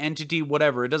thing, entity,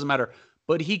 whatever. It doesn't matter.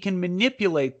 But he can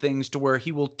manipulate things to where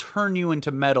he will turn you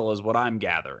into metal, is what I'm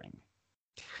gathering.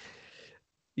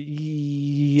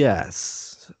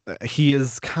 Yes, he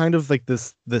is kind of like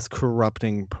this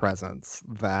corrupting presence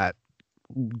that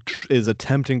is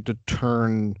attempting to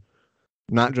turn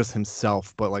not just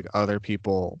himself but like other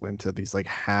people into these like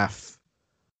half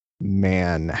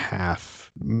man, half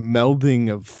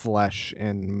melding of flesh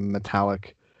and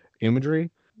metallic imagery,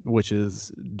 which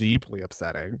is deeply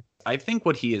upsetting. I think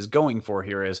what he is going for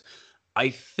here is, I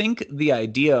think the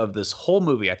idea of this whole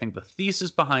movie, I think the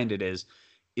thesis behind it is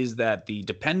that the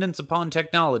dependence upon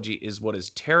technology is what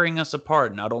is tearing us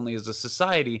apart, not only as a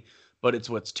society, but it's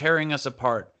what's tearing us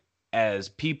apart as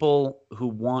people who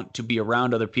want to be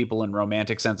around other people in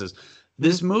romantic senses.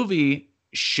 This movie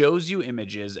shows you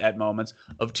images at moments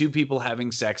of two people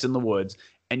having sex in the woods,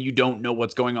 and you don't know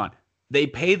what's going on. They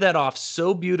pay that off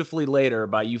so beautifully later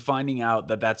by you finding out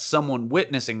that that's someone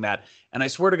witnessing that. And I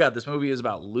swear to God, this movie is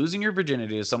about losing your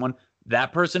virginity to someone,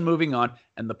 that person moving on,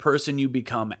 and the person you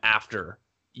become after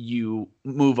you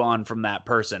move on from that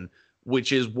person,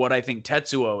 which is what I think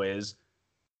Tetsuo is.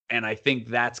 And I think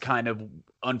that's kind of,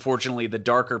 unfortunately, the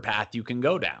darker path you can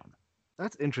go down.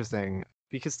 That's interesting,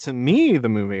 because to me, the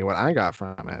movie, what I got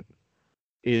from it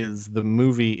is the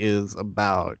movie is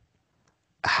about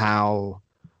how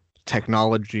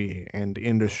technology and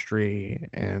industry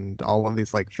and all of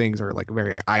these like things are like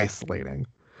very isolating,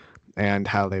 and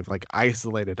how they've like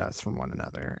isolated us from one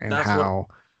another, and that's how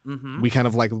we kind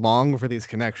of like long for these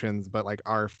connections, but like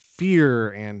our fear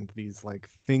and these like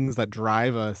things that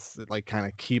drive us that like kind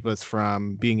of keep us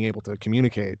from being able to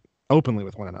communicate openly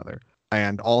with one another.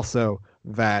 And also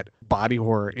that body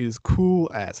horror is cool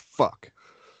as fuck.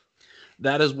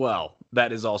 That as well.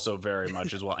 That is also very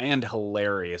much as well, and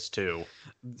hilarious too.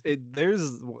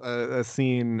 There's a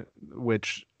scene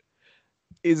which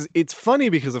it's funny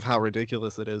because of how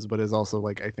ridiculous it is, but is also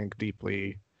like I think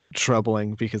deeply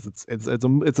troubling, because it's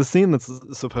a scene that's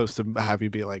supposed to have you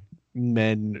be like,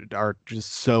 men are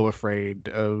just so afraid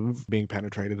of being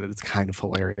penetrated that it's kind of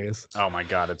hilarious. Oh my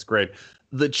God, it's great.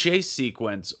 The chase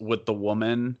sequence with the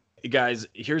woman, guys,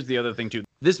 here's the other thing too.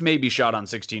 This may be shot on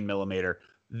 16 millimeter.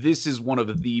 This is one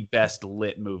of the best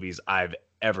lit movies I've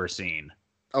ever seen.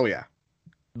 Oh yeah.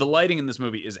 The lighting in this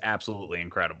movie is absolutely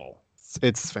incredible.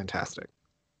 It's fantastic.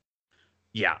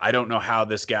 Yeah, I don't know how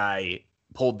this guy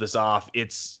pulled this off.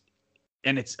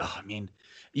 And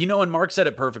Mark said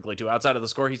it perfectly too. Outside of the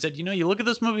score, he said, you look at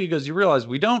this movie, he goes, you realize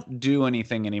we don't do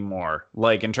anything anymore,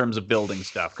 like in terms of building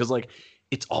stuff, because like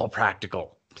it's all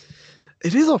practical.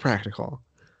 It is all practical.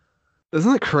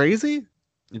 Isn't that crazy?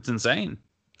 It's insane.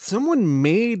 Someone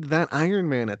made that Iron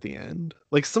Man at the end.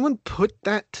 Like someone put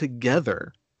that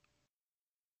together.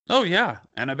 Oh yeah,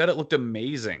 and I bet it looked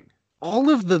amazing. All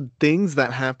of the things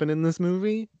that happen in this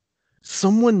movie,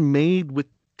 someone made with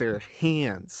their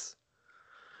hands.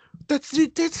 That's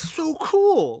so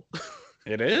cool.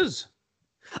 It is.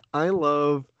 I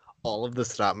love all of the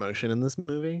stop motion in this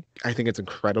movie. I think it's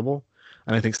incredible.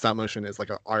 And I think stop motion is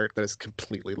like an art that is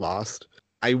completely lost.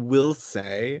 I will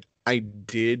say I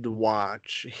did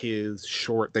watch his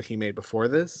short that he made before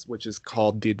this, which is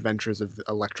called The Adventures of the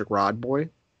Electric Rod Boy.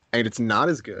 And it's not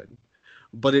as good,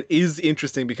 but it is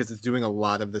interesting because it's doing a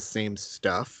lot of the same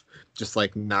stuff, just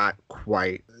like not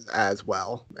quite as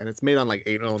well. And it's made on like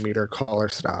 8mm color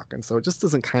stock. And so it just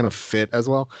doesn't kind of fit as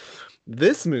well.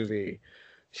 This movie,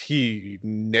 he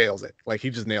nails it. Like he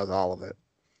just nails all of it.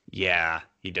 Yeah,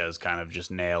 he does kind of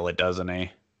just nail it, doesn't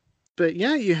he? But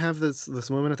yeah, you have this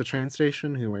woman at the train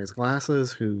station who wears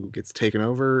glasses, who gets taken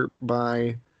over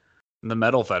by The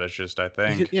metal fetishist, I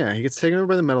think. yeah, he gets taken over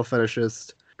by the metal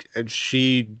fetishist, and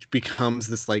she becomes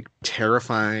this like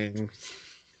terrifying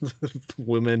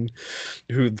woman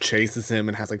who chases him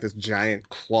and has like this giant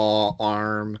claw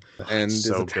arm and is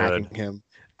so attacking good. him.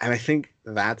 And I think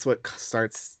that's what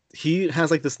starts. He has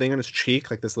like this thing on his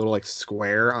cheek, like this little like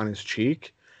square on his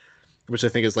cheek, which I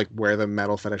think is like where the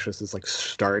metal fetishist is like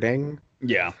starting.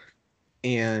 Yeah.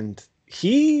 And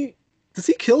does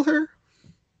he kill her?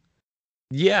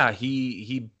 Yeah,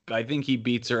 he I think he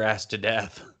beats her ass to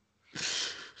death.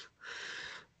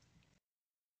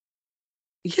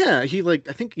 Yeah, I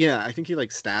think he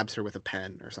like stabs her with a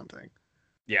pen or something.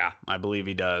 Yeah, I believe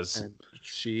he does. And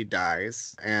she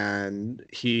dies. And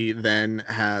he then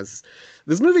has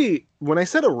this movie. When I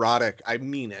said erotic, I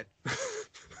mean it.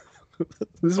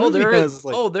 This Oh, movie has,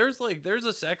 like, there's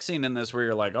a sex scene in this where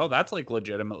you're like, oh, that's like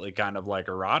legitimately kind of like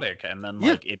erotic, and then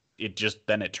Yeah. like it just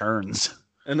then it turns.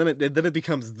 and then it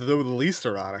becomes the least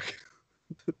erotic.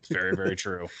 Very, very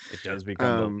true. It does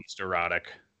become the least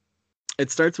erotic. It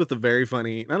starts with a very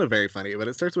funny, not a very funny, but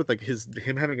it starts with like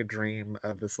him having a dream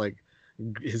of this like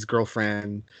his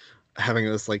girlfriend having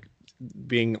this like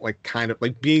being like kind of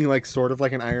like being like sort of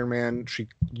like an Iron Man. She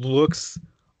looks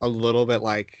a little bit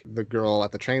like the girl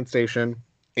at the train station,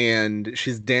 and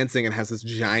she's dancing and has this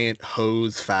giant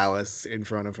hose phallus in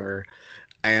front of her,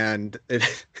 and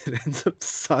it ends up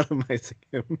sodomizing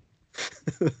him.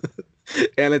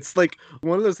 And it's like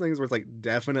one of those things where it's like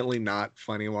definitely not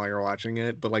funny while you're watching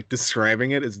it, but like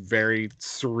describing it is very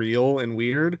surreal and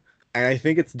weird. And I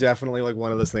think it's definitely like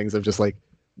one of those things of just like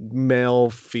male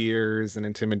fears and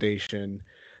intimidation.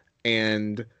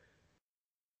 And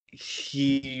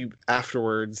he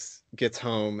afterwards gets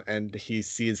home and he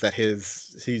sees that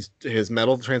his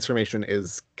metal transformation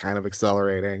is kind of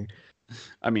accelerating.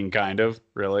 I mean, kind of,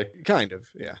 really. Kind of,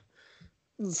 yeah.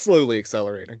 Slowly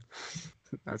accelerating.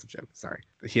 That's a joke. Sorry.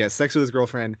 He has sex with his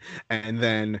girlfriend, and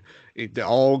then it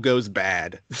all goes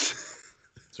bad.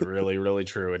 It's really, really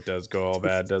true. It does go all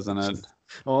bad, doesn't it?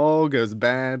 All goes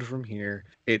bad from here.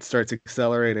 It starts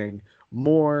accelerating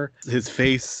more. His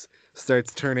face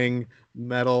starts turning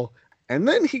metal, and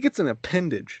then he gets an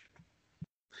appendage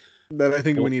that I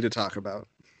think we need to talk about.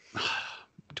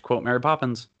 To quote Mary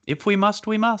Poppins, "If we must,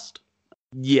 we must."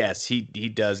 Yes, he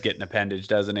does get an appendage,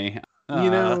 doesn't he?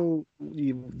 You're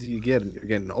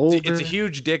getting older. It's a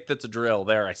huge dick that's a drill.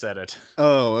 There, I said it.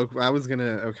 Oh, I was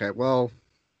gonna. Okay, well,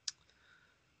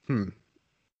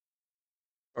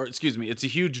 Or excuse me, it's a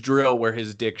huge drill where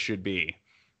his dick should be.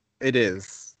 It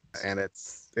is, and it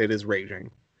is raging.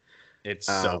 It's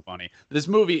so funny. This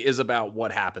movie is about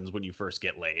what happens when you first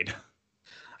get laid.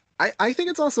 I think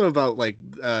it's also about like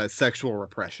sexual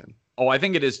repression. Oh, I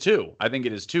think it is too. I think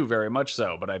it is too, very much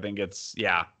so. But I think it's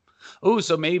Oh,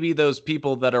 so maybe those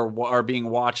people that are being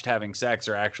watched having sex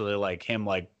are actually like him,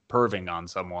 like perving on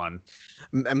someone.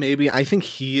 Maybe I think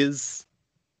he is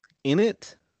in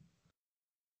it.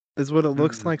 Is what it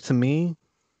looks like to me.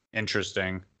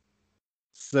 Interesting.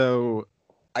 So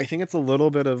I think it's a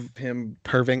little bit of him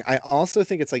perving. I also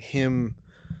think it's like him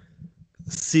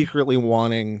secretly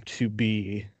wanting to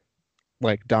be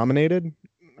like dominated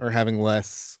or having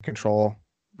less control.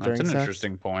 That's an sex.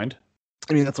 interesting point.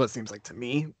 I mean, that's what it seems like to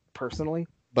me personally.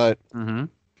 But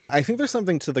I think there's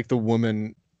something to like the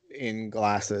woman in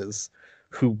glasses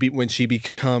who when she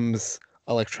becomes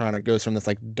electronic goes from this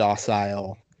like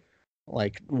docile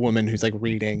like woman who's like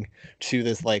reading to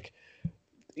this like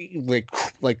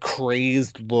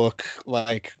crazed look,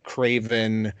 like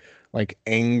craven, like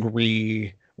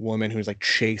angry woman who's like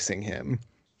chasing him.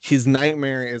 His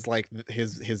nightmare is like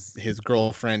his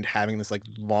girlfriend having this like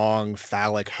long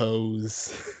phallic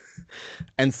hose.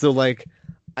 And so like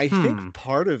I think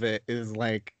part of it is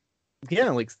like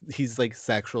like he's like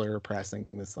sexually repressing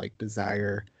this like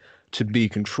desire to be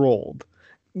controlled.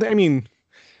 I mean,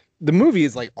 the movie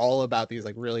is like all about these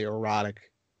like really erotic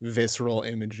visceral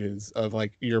images of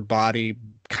like your body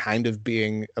kind of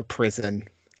being a prison,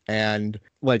 and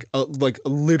like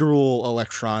literal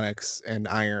electronics and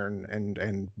iron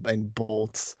and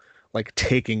bolts like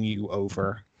taking you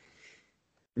over.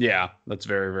 Yeah, that's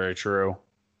very, very true.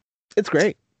 It's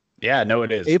great. Yeah, no,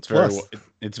 it is. A+.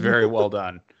 It's very well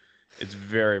done. It's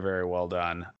very, very well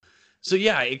done. So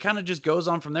yeah, it kind of just goes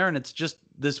on from there, and it's just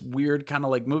this weird kind of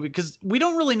like movie because we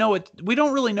don't really know what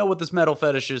this metal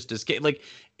fetishist is like.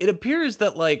 It appears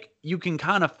that like you can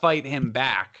kind of fight him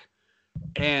back,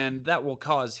 and that will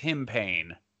cause him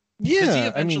pain. Yeah, because he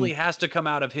eventually has to come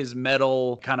out of his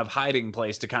metal kind of hiding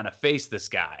place to kind of face this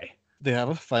guy. They have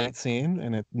a fight scene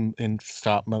and it in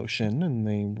stop motion, and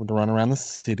they run around the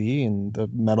city, and the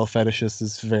metal fetishist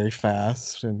is very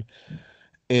fast, and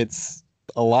it's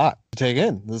a lot to take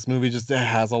in. This movie just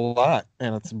has a lot,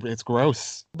 and it's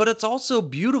gross. But it's also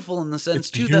beautiful in the sense It's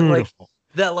too beautiful.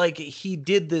 that like he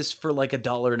did this for like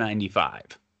 $1.95.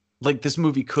 Like this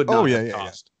movie could not have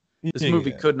cost. This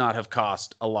movie could not have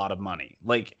cost a lot of money.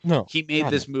 Like No, he made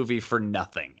this movie for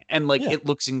nothing. And like it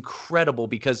looks incredible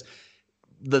because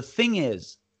the thing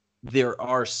is, there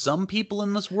are some people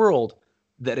in this world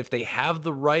that if they have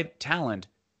the right talent,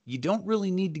 you don't really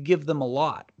need to give them a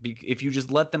lot if you just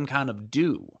let them kind of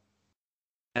do.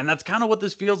 And that's kind of what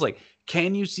this feels like.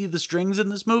 Can you see the strings in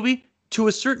this movie? To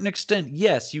a certain extent,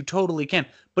 yes, you totally can.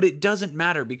 But it doesn't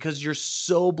matter because you're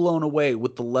so blown away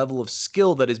with the level of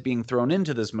skill that is being thrown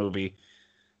into this movie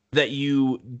that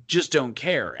you just don't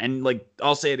care. And like,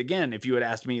 I'll say it again. If you had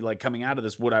asked me like coming out of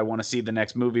this, would I want to see the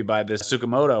next movie by this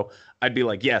Tsukamoto? I'd be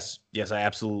like, yes, I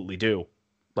absolutely do.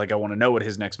 Like, I want to know what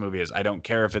his next movie is. I don't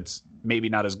care if it's maybe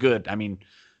not as good. I mean,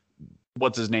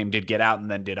 what's his name did Get Out and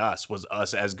then did Us. Was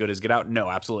Us as good as Get Out? No,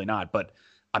 absolutely not. But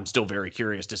I'm still very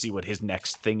curious to see what his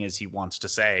next thing is he wants to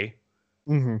say.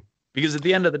 Mm-hmm. Because at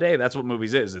the end of the day, that's what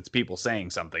movies is. It's people saying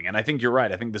something. And I think you're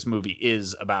right. I think this movie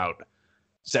is about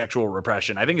sexual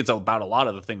repression. I think it's about a lot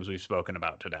of the things we've spoken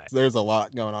about today. There's a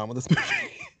lot going on with this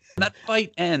movie. That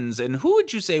fight ends, and who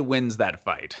would you say wins that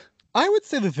fight? I would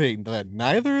say that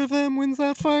neither of them wins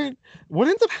that fight. What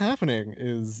ends up happening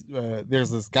is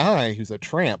there's this guy who's a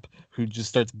tramp who just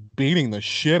starts beating the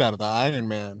shit out of the Iron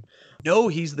Man. No,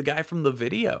 he's the guy from the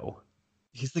video.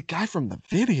 He's the guy from the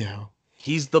video.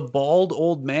 He's the bald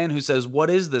old man who says, "What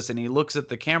is this?" And he looks at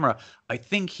the camera. I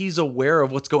think he's aware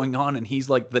of what's going on, and he's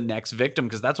like the next victim,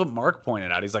 because that's what Mark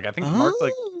pointed out. He's like, I think Mark's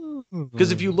like,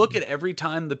 because if you look at every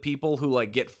time the people who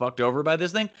like get fucked over by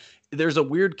this thing, there's a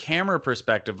weird camera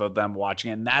perspective of them watching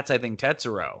it, and that's, I think,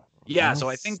 Tetsuro. Yeah, so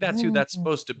I think that's who that's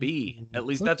supposed to be. At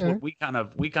least that's what we kind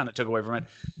of took away from it.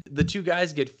 The two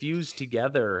guys get fused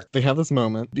together. They have this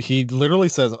moment. He literally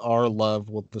says, "Our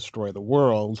love will destroy the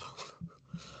world."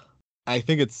 I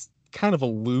think it's kind of a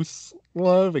loose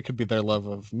love. It could be their love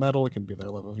of metal. It could be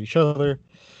their love of each other.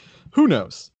 Who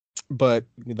knows? But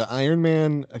the Iron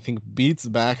Man, I think, beats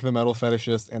back the metal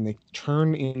fetishist, and they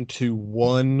turn into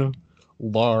one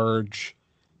large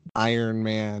Iron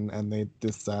Man, and they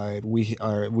decide we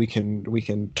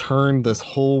can turn this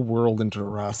whole world into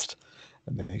rust,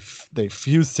 and then they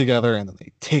fuse together, and then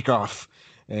they take off,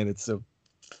 and it's a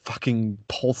fucking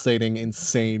pulsating,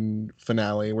 insane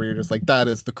finale where you're just like, that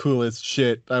is the coolest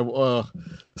shit.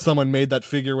 Someone made that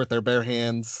figure with their bare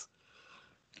hands.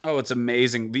 Oh, it's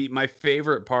amazing. My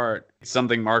favorite part,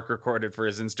 something Mark recorded for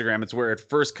his Instagram. It's where it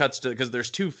first cuts to, because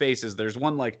there's two faces. There's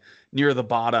one like near the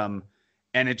bottom,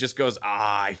 and it just goes,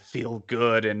 I feel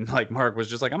good. And like Mark was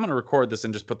just like, I'm going to record this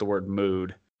and just put the word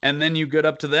mood. And then you get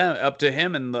up to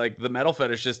him, and like the metal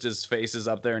fetishist, his face is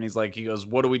up there, and he goes,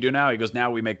 what do we do now? He goes, now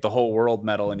we make the whole world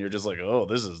metal. And you're just like, oh,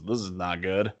 this is not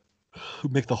good. We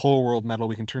make the whole world metal.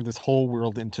 We can turn this whole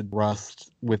world into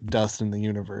rust with dust in the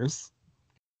universe.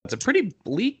 It's a pretty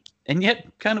bleak and yet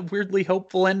kind of weirdly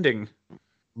hopeful ending.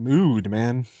 Mood,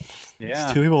 man. Yeah.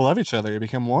 It's two people love each other. You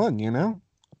become one, you know?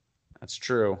 That's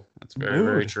true. That's very,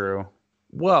 very true.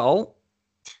 Well,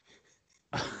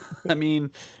 I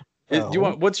mean, do you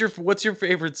want, what's your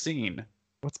favorite scene?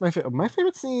 What's my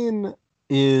favorite scene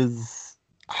is,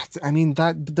 I mean,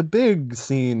 that the big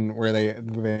scene where they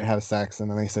have sex and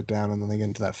then they sit down and then they get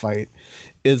into that fight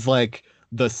is like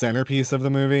the centerpiece of the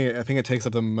movie. I think it takes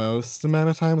up the most amount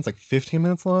of time. It's like 15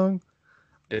 minutes long.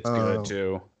 It's good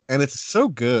too. And it's so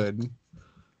good.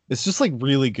 It's just like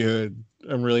really good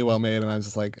and really well made. And I was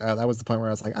just like, that was the point where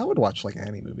I was like, I would watch like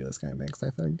any movie this guy makes, I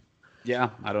think.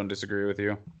 Yeah, I don't disagree with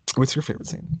you. What's your favorite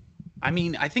scene? I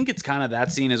mean, I think it's kind of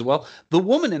that scene as well. The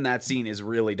woman in that scene is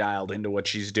really dialed into what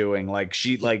she's doing. Like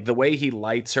the way he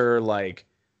lights her, like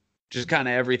just kind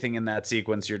of everything in that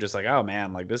sequence. You're just like, oh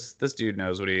man, like this dude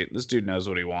knows what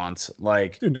he wants.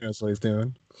 Like, Dude knows what he's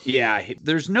doing. Yeah,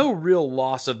 there's no real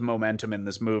loss of momentum in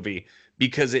this movie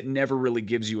because it never really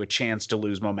gives you a chance to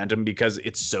lose momentum because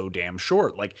it's so damn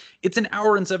short. Like, it's an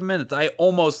hour and 7 minutes. I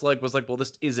almost was like, well,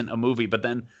 this isn't a movie. But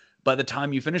then by the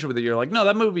time you finish with it, you're like, no,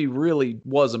 that movie really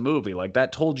was a movie. Like,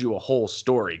 that told you a whole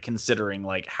story considering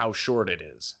like how short it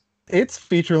is. It's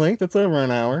feature length. It's over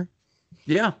an hour.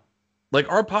 Yeah. Like,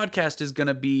 our podcast is going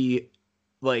to be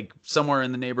like somewhere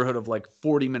in the neighborhood of like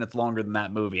 40 minutes longer than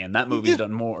that movie. And that movie's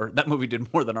done more. That movie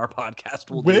did more than our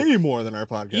podcast will do. Way more than our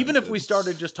podcast. Even if we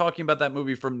started just talking about that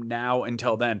movie from now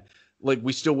until then, like,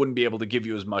 we still wouldn't be able to give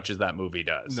you as much as that movie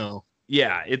does. No.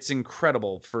 Yeah, it's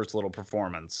incredible first little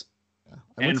performance.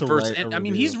 And I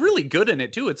mean, he's really good in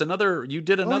it too. It's another, you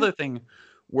did another thing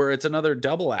where it's another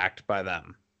double act by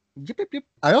them. Yep.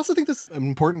 I also think this is an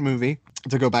important movie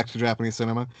to go back to Japanese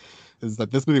cinema, is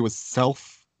that this movie was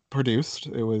self-produced.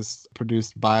 It was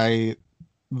produced by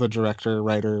the director,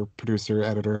 writer, producer,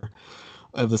 editor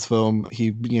of this film.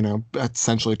 He,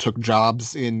 essentially took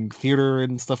jobs in theater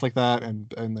and stuff like that, and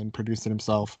then produced it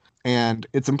himself. And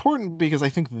it's important because I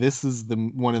think this is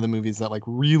one of the movies that like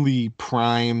really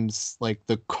primes like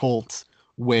the cult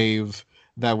wave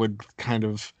that would kind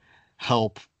of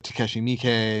help Takeshi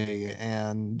Miike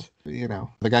and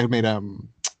the guy who made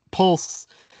Pulse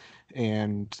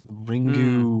and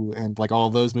Ringu and like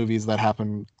all those movies that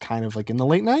happened kind of like in the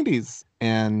late 90s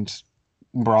and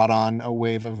brought on a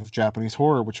wave of Japanese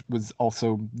horror, which was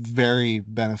also very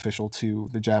beneficial to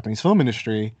the Japanese film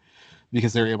industry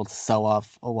because they were able to sell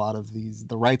off a lot of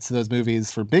the rights to those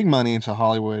movies for big money to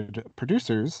Hollywood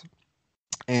producers,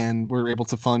 and were able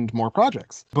to fund more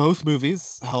projects. Both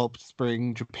movies helped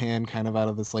bring Japan kind of out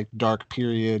of this like dark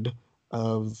period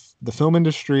of the film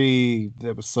industry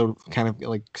that was so kind of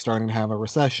like starting to have a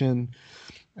recession,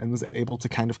 and was able to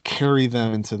kind of carry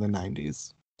them into the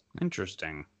 90s.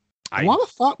 Interesting. A lot of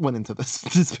thought went into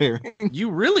this pairing.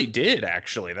 You really did,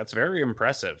 actually. That's very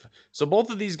impressive. So both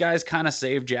of these guys kind of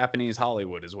saved Japanese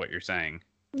Hollywood, is what you're saying.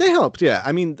 They helped, yeah.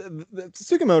 I mean,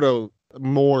 Tsukamoto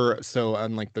more so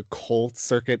on like the cult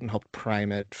circuit and helped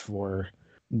prime it for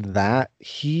that.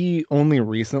 He only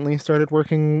recently started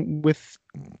working with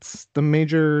the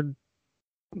major,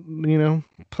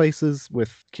 places,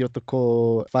 with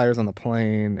Kyotoko, Fires on the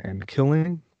Plain, and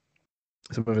Killing,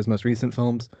 some of his most recent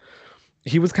films.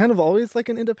 He was kind of always like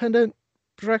an independent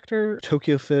director.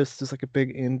 Tokyo Fist is like a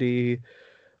big indie.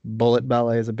 Bullet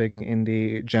Ballet is a big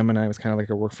indie. Gemini was kind of like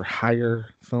a work for hire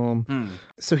film.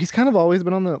 So he's kind of always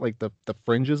been on the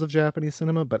fringes of Japanese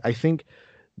cinema. But I think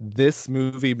this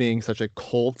movie being such a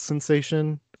cult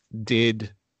sensation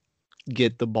did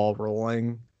get the ball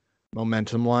rolling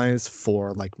momentum wise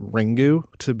for like Ringu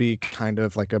to be kind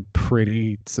of like a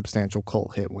pretty substantial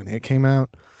cult hit when it came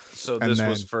out. So this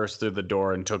was first through the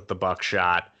door and took the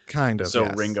buckshot. Kind of. So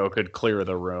yes. Ringo could clear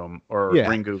the room, or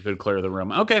Ringu could clear the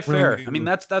room. Okay, fair. Ringu. I mean,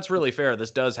 that's really fair.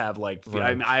 This does have like,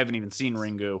 Right. I haven't even seen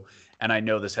Ringu, and I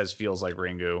know this feels like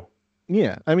Ringu.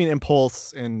 Yeah, I mean,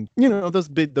 Impulse and those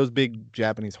big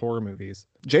Japanese horror movies.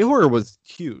 J-horror was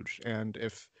huge, and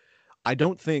I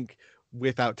don't think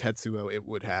without Tetsuo it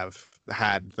would have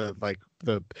had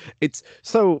it's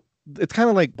kind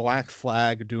of like Black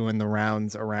Flag doing the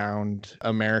rounds around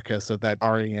America so that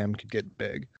REM could get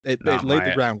big. It laid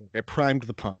the groundwork. It primed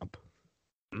the pump.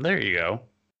 There you go.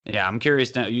 Yeah, I'm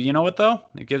curious now. You know what, though?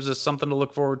 It gives us something to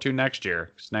look forward to next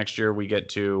year. 'Cause next year we get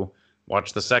to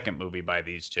watch the second movie by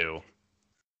these two.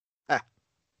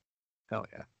 Hell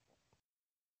yeah.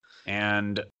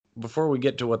 And before we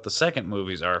get to what the second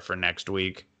movies are for next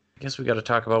week, I guess we got to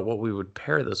talk about what we would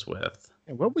pair this with.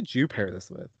 And what would you pair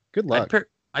this with? Good luck.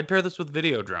 I'd pair this with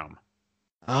Videodrome.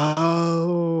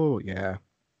 Oh, yeah.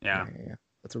 Yeah.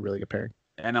 That's a really good pairing.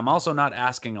 And I'm also not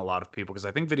asking a lot of people because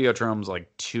I think Videodrome's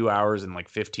like 2 hours and like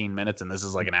 15 minutes, and this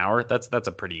is like an hour. That's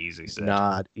a pretty easy sit.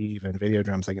 Not even.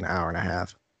 Videodrome's like an hour and a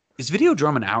half. Is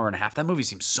Videodrome an hour and a half? That movie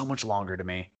seems so much longer to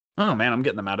me. Oh man, I'm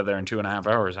getting them out of there in 2.5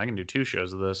 hours. I can do 2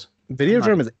 shows of this.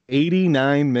 Videodrome is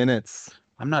 89 minutes.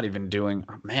 I'm not even doing.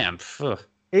 Oh, man,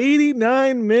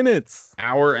 89 minutes.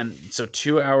 So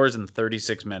 2 hours and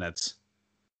 36 minutes.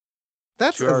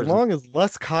 That's as long as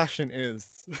Less Caution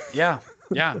is. Yeah,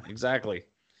 exactly.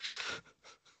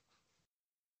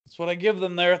 That's what I give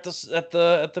them there at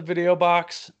the video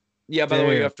box. Yeah, by the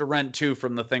way, you have to rent 2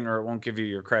 from the thing, or it won't give you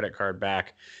your credit card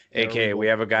back. AKA, we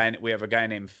have a guy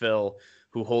named Phil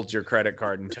who holds your credit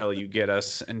card until you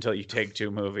take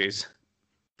 2 movies.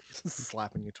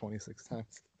 Slapping you 26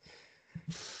 times.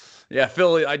 Yeah,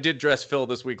 Phil. I did dress Phil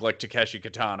this week like Takeshi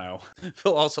Kitano.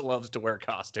 Phil also loves to wear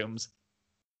costumes.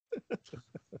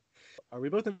 Are we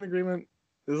both in agreement?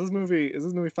 Is this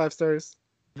movie 5 stars?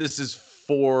 This is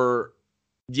 4.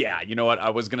 Yeah, you know what? I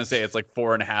was gonna say it's like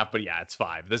 4.5, but yeah, it's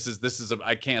 5. This is.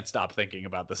 I can't stop thinking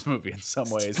about this movie in some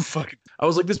ways. I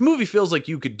was like, this movie feels like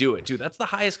you could do it too. That's the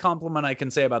highest compliment I can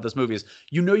say about this movie is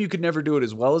you could never do it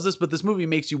as well as this, but this movie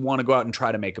makes you want to go out and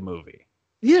try to make a movie.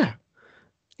 Yeah.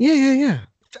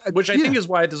 Which I think is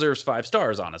why it deserves 5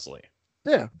 stars, honestly.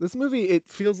 Yeah, this movie, it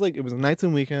feels like it was nights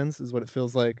and weekends is what it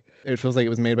feels like. It feels like it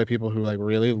was made by people who like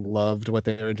really loved what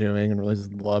they were doing and really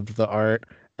just loved the art.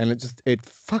 And it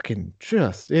fucking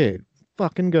goes.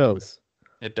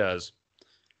 It does.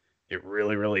 It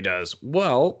really, really does.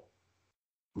 Well,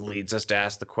 leads us to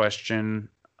ask the question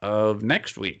of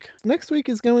next week. Next week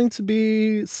is going to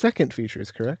be second features,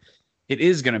 correct? It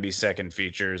is going to be second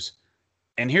features.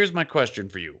 And here's my question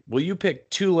for you. Will you pick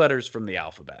 2 letters from the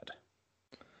alphabet?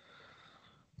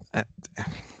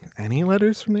 Any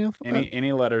letters from the alphabet?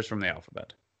 Any letters from the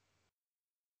alphabet.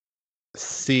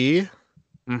 C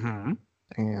Mm-hmm.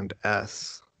 and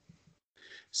S.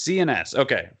 C and S.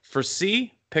 Okay. For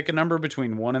C, pick a number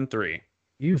between 1 and 3.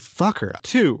 You fucker.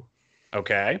 2.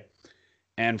 Okay.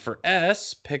 And for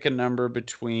S, pick a number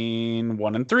between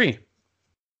 1 and 3.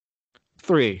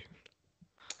 3.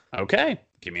 Okay.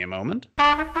 Give me a moment.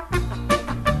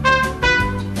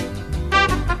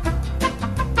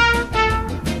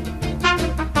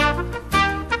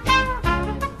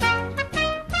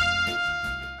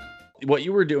 What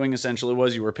you were doing essentially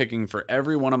was you were picking for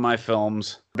every one of my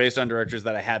films based on directors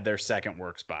that I had their second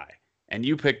works by. And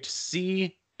you picked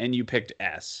C and you picked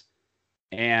S.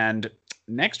 And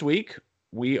next week,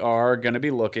 we are going to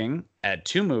be looking at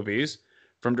 2 movies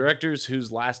from directors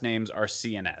whose last names are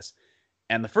C and S.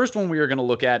 And the first one we are going to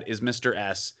look at is Mr.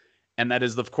 S. And that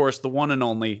is, of course, the one and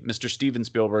only Mr. Steven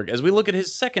Spielberg as we look at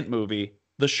his second movie,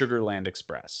 The Sugarland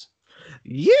Express.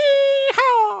 Yeehaw!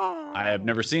 I have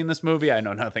never seen this movie. I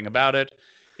know nothing about it.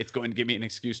 It's going to give me an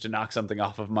excuse to knock something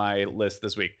off of my list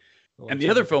this week. And the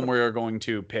other film we are going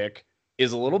to pick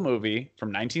is a little movie from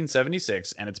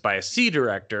 1976, and it's by a C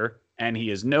director, and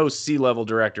he is no C-level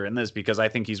director in this because I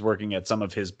think he's working at some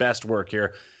of his best work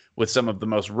here with some of the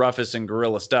most roughest and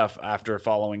guerrilla stuff after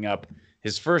following up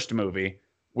his first movie.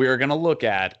 We are going to look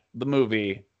at the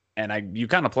movie, and you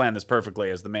kind of planned this perfectly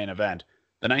as the main event,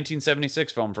 the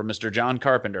 1976 film from Mr. John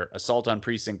Carpenter, Assault on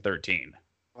Precinct 13.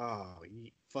 Oh,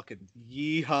 fucking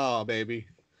yeehaw, baby.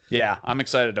 Yeah, I'm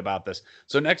excited about this.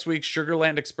 So next week,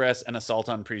 Sugarland Express and Assault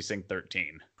on Precinct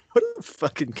 13. What a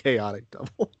fucking chaotic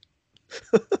double.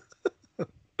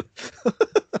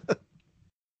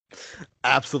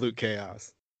 Absolute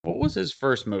chaos. What was his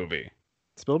first movie?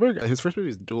 Spielberg? His first movie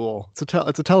is Duel.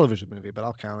 It's a television movie, but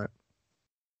I'll count it.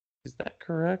 Is that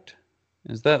correct?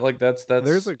 Is that like that's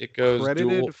There's a it goes credited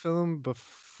Duel? film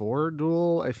before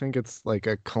Duel. I think it's like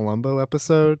a Columbo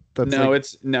episode. That's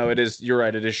It is. You're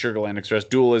right. It is Sugarland Express.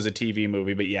 Duel is a TV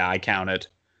movie, but yeah, I count it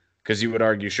because you would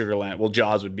argue Sugarland. Well,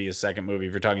 Jaws would be his second movie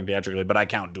if you're talking theatrically, but I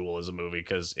count Duel as a movie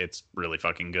because it's really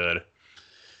fucking good.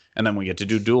 And then we get to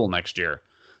do Duel next year.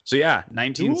 So yeah,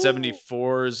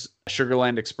 1974's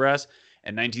Sugarland Express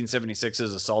and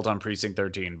 1976's Assault on Precinct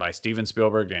 13 by Steven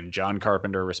Spielberg and John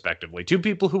Carpenter, respectively. 2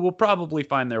 people who will probably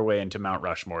find their way into Mount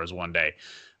Rushmore's one day.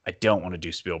 I don't want to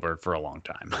do Spielberg for a long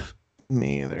time.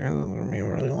 Me either. This is gonna be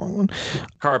a really long one.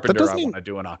 Carpenter, I want to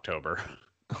do in October.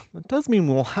 That does mean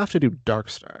we'll have to do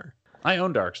Dark Star. I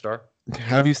own Dark Star.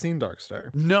 Have you seen Dark Star?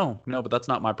 No, but that's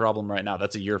not my problem right now.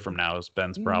 That's a year from now is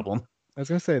Ben's problem. I was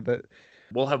gonna say that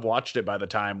we'll have watched it by the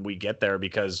time we get there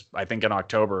because I think in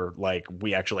October, like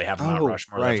we actually have Mount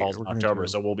Rushmore that falls in October,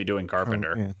 so we'll be doing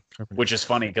Carpenter, Carpenter. Which is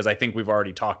funny because I think we've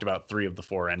already talked about 3 of the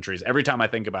 4 entries. Every time I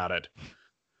think about it,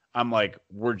 I'm like,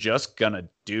 we're just gonna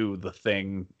do the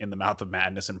thing in the Mouth of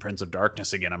Madness and Prince of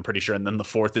Darkness again. I'm pretty sure, and then the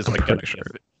 4th is like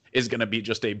gonna be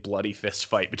just a bloody fist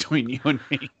fight between you and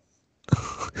me.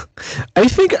 I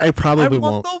think I probably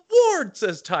won't. The ward,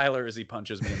 says Tyler as he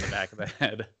punches me in the back of the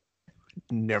head.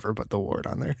 Never put the ward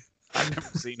on there. I've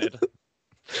never seen it.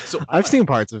 So I've seen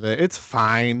parts of it. It's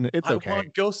fine. It's okay. I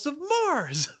want Ghosts of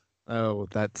Mars. Oh,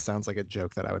 that sounds like a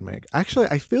joke that I would make. Actually,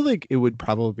 I feel like it would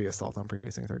probably be Assault on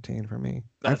Precinct 13 for me.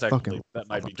 That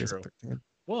might be true. 13.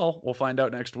 Well, we'll find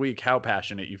out next week how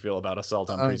passionate you feel about Assault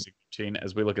on Precinct 13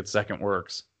 as we look at second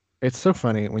works. It's so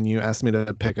funny when you asked me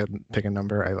to pick a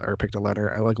number or picked a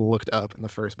letter. I like looked up and the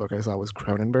first book I saw was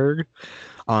Cronenberg,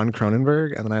 and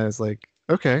then I was like,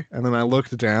 okay. And then I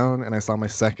looked down and I saw my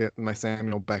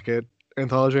Samuel Beckett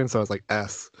anthology, and so I was like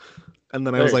S. And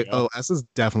then I was like, oh, S is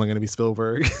definitely going to be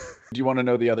Spielberg. Do you want to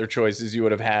know the other choices you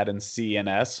would have had in C and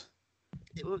S?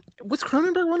 Was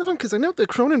Cronenberg one of them? Because I know the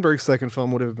Cronenberg second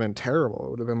film would have been terrible. It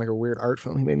would have been like a weird art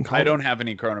film he made in college. I don't have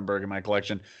any Cronenberg in my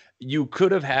collection. You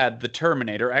could have had The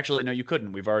Terminator. Actually, no, you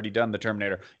couldn't. We've already done The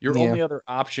Terminator. Your only other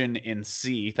option in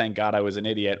C, thank God I was an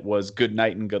idiot, was Good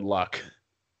Night and Good Luck.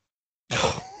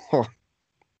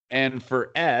 And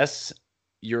for S,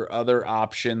 your other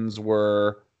options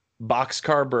were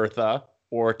Boxcar Bertha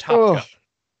or Top Gun.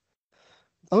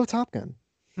 Oh, Top Gun.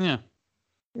 Yeah.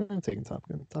 I'm taking Top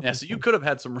Gun. So you could have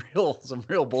had some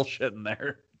real bullshit in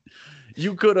there.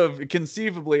 You could have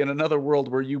conceivably in another world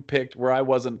where I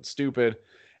wasn't stupid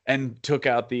and took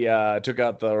out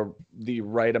the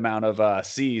right amount of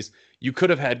C's. You could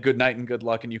have had Good Night and Good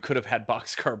Luck, and you could have had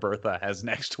Boxcar Bertha as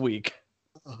next week.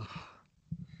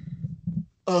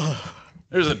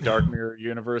 There's a Dark Mirror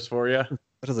universe for you.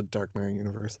 That is a Dark Mirror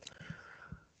universe.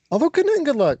 Although Good Night and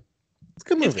Good Luck It's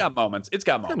a good movie. It's got moments. It's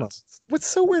got Come on. moments. What's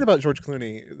so weird about George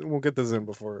Clooney? We'll get this in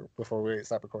before we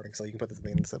stop recording, so you can put this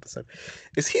in this episode.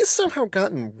 Is he's somehow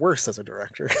gotten worse as a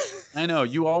director? I know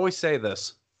you always say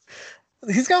this.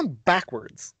 He's gone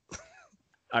backwards.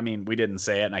 I mean, we didn't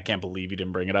say it, and I can't believe you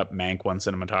didn't bring it up. Mank won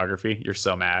cinematography. You're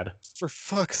so mad. For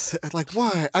fuck's sake. Like,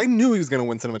 why? I knew he was going to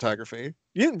win cinematography.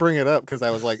 You didn't bring it up because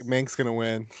I was like, Mank's going to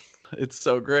win. It's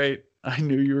so great. I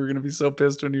knew you were going to be so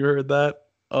pissed when you heard that.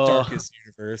 Oh. Darkest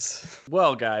Universe.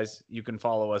 Well, guys, you can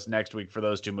follow us next week for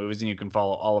those two movies, and you can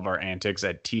follow all of our antics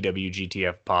at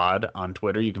TWGTF Pod on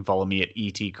Twitter. You can follow me at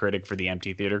ET Critic for the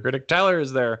Empty Theater Critic. Tyler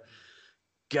is there.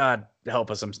 God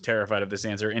help us, I'm terrified of this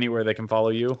answer. Anywhere they can follow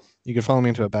you. You can follow me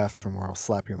into a bathroom where I'll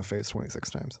slap you in the face 26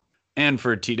 times. And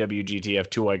for TWGTF,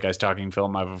 Two White Guys Talking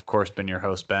Film, I've of course been your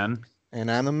host, Ben.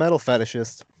 And I'm a metal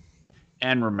fetishist.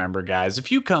 And remember, guys,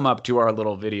 if you come up to our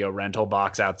little video rental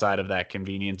box outside of that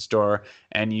convenience store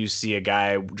and you see a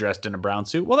guy dressed in a brown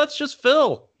suit, well, that's just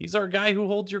Phil. He's our guy who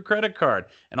holds your credit card.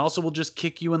 And also will just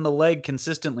kick you in the leg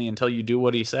consistently until you do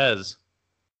what he says.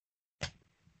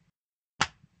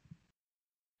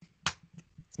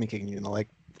 It's me kicking you in the leg.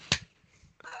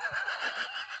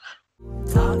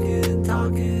 Talking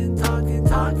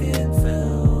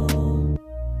film.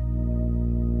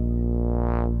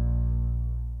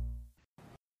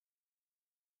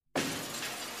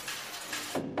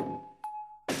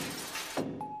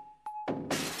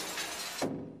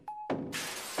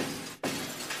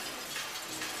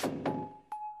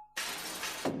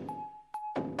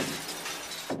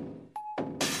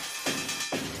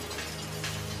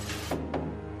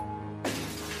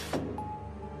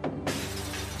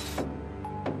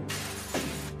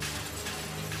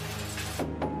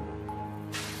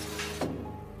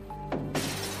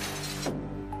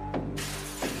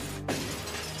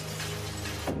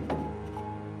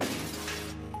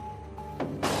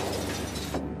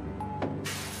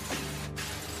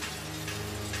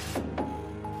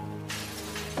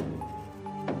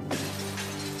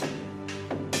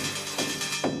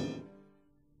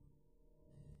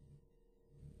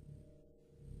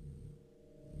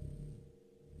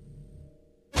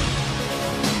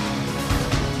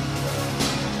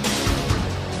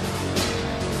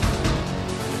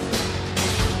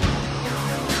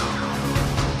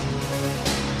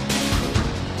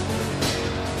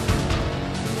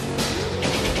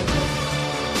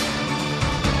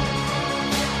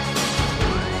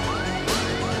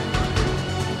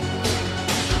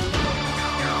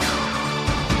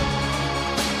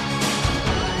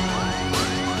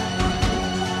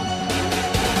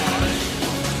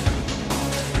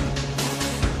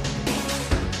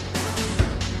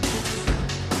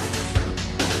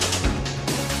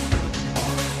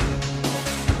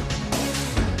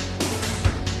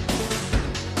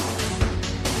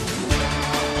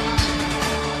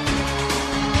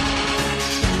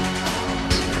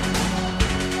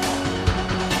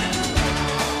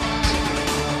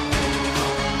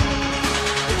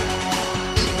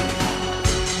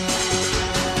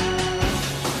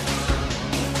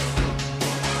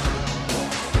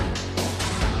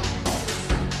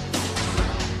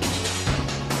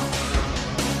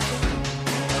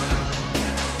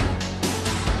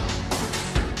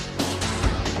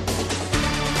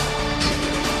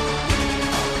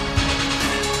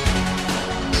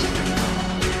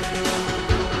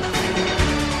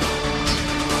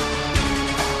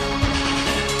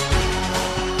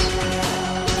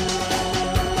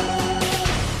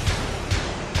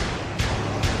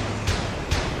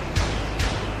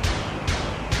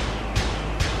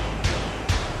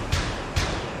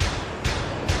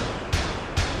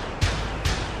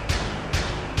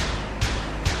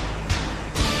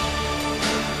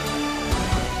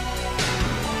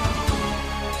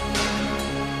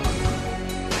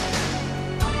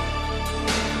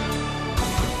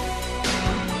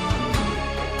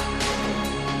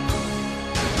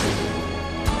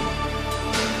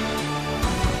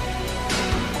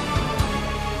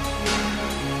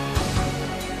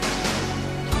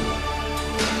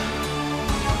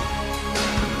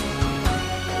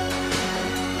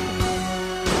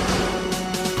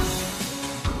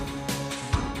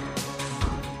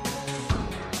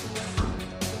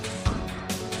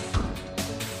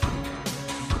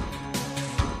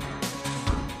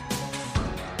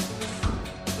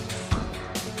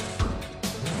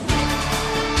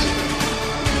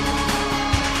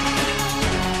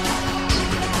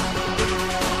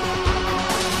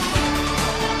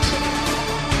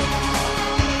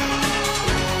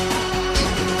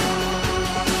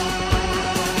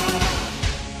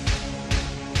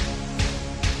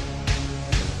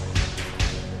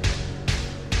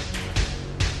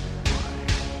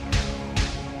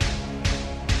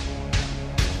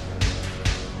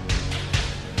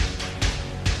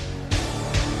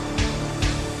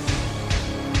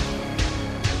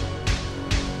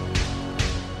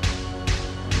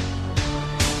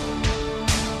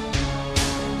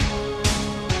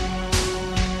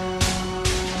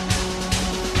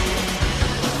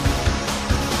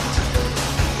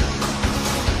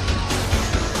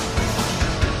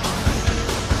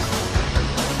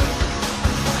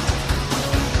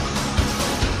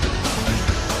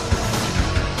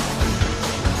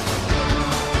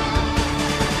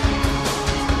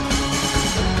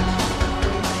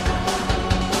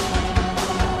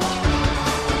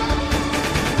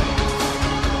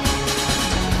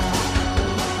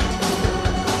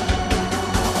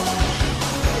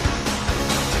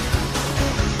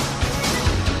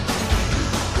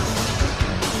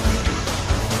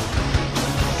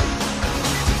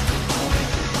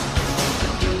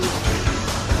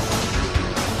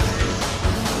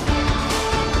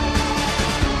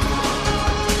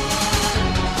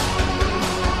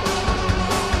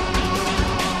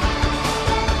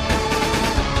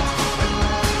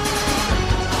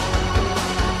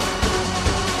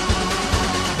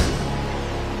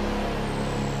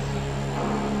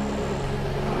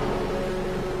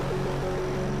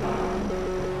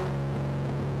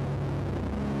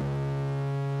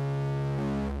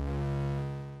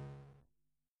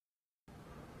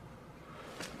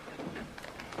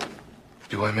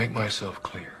 Do I make myself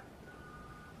clear?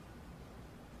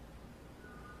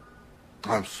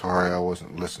 I'm sorry, I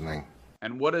wasn't listening.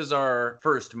 And what is our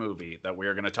first movie that we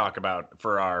are going to talk about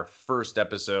for our first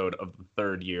episode of the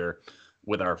third year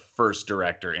with our first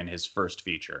director in his first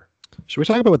feature? Should we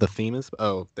talk about what the theme is?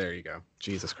 Oh, there you go.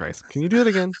 Jesus Christ. Can you do it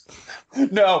again?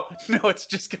 No, it's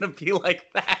just going to be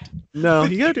like that. No,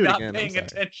 you gotta do it Not again. paying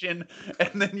attention,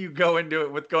 and then you go into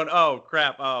it with going, oh,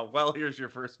 crap. Oh, well, here's your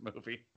first movie.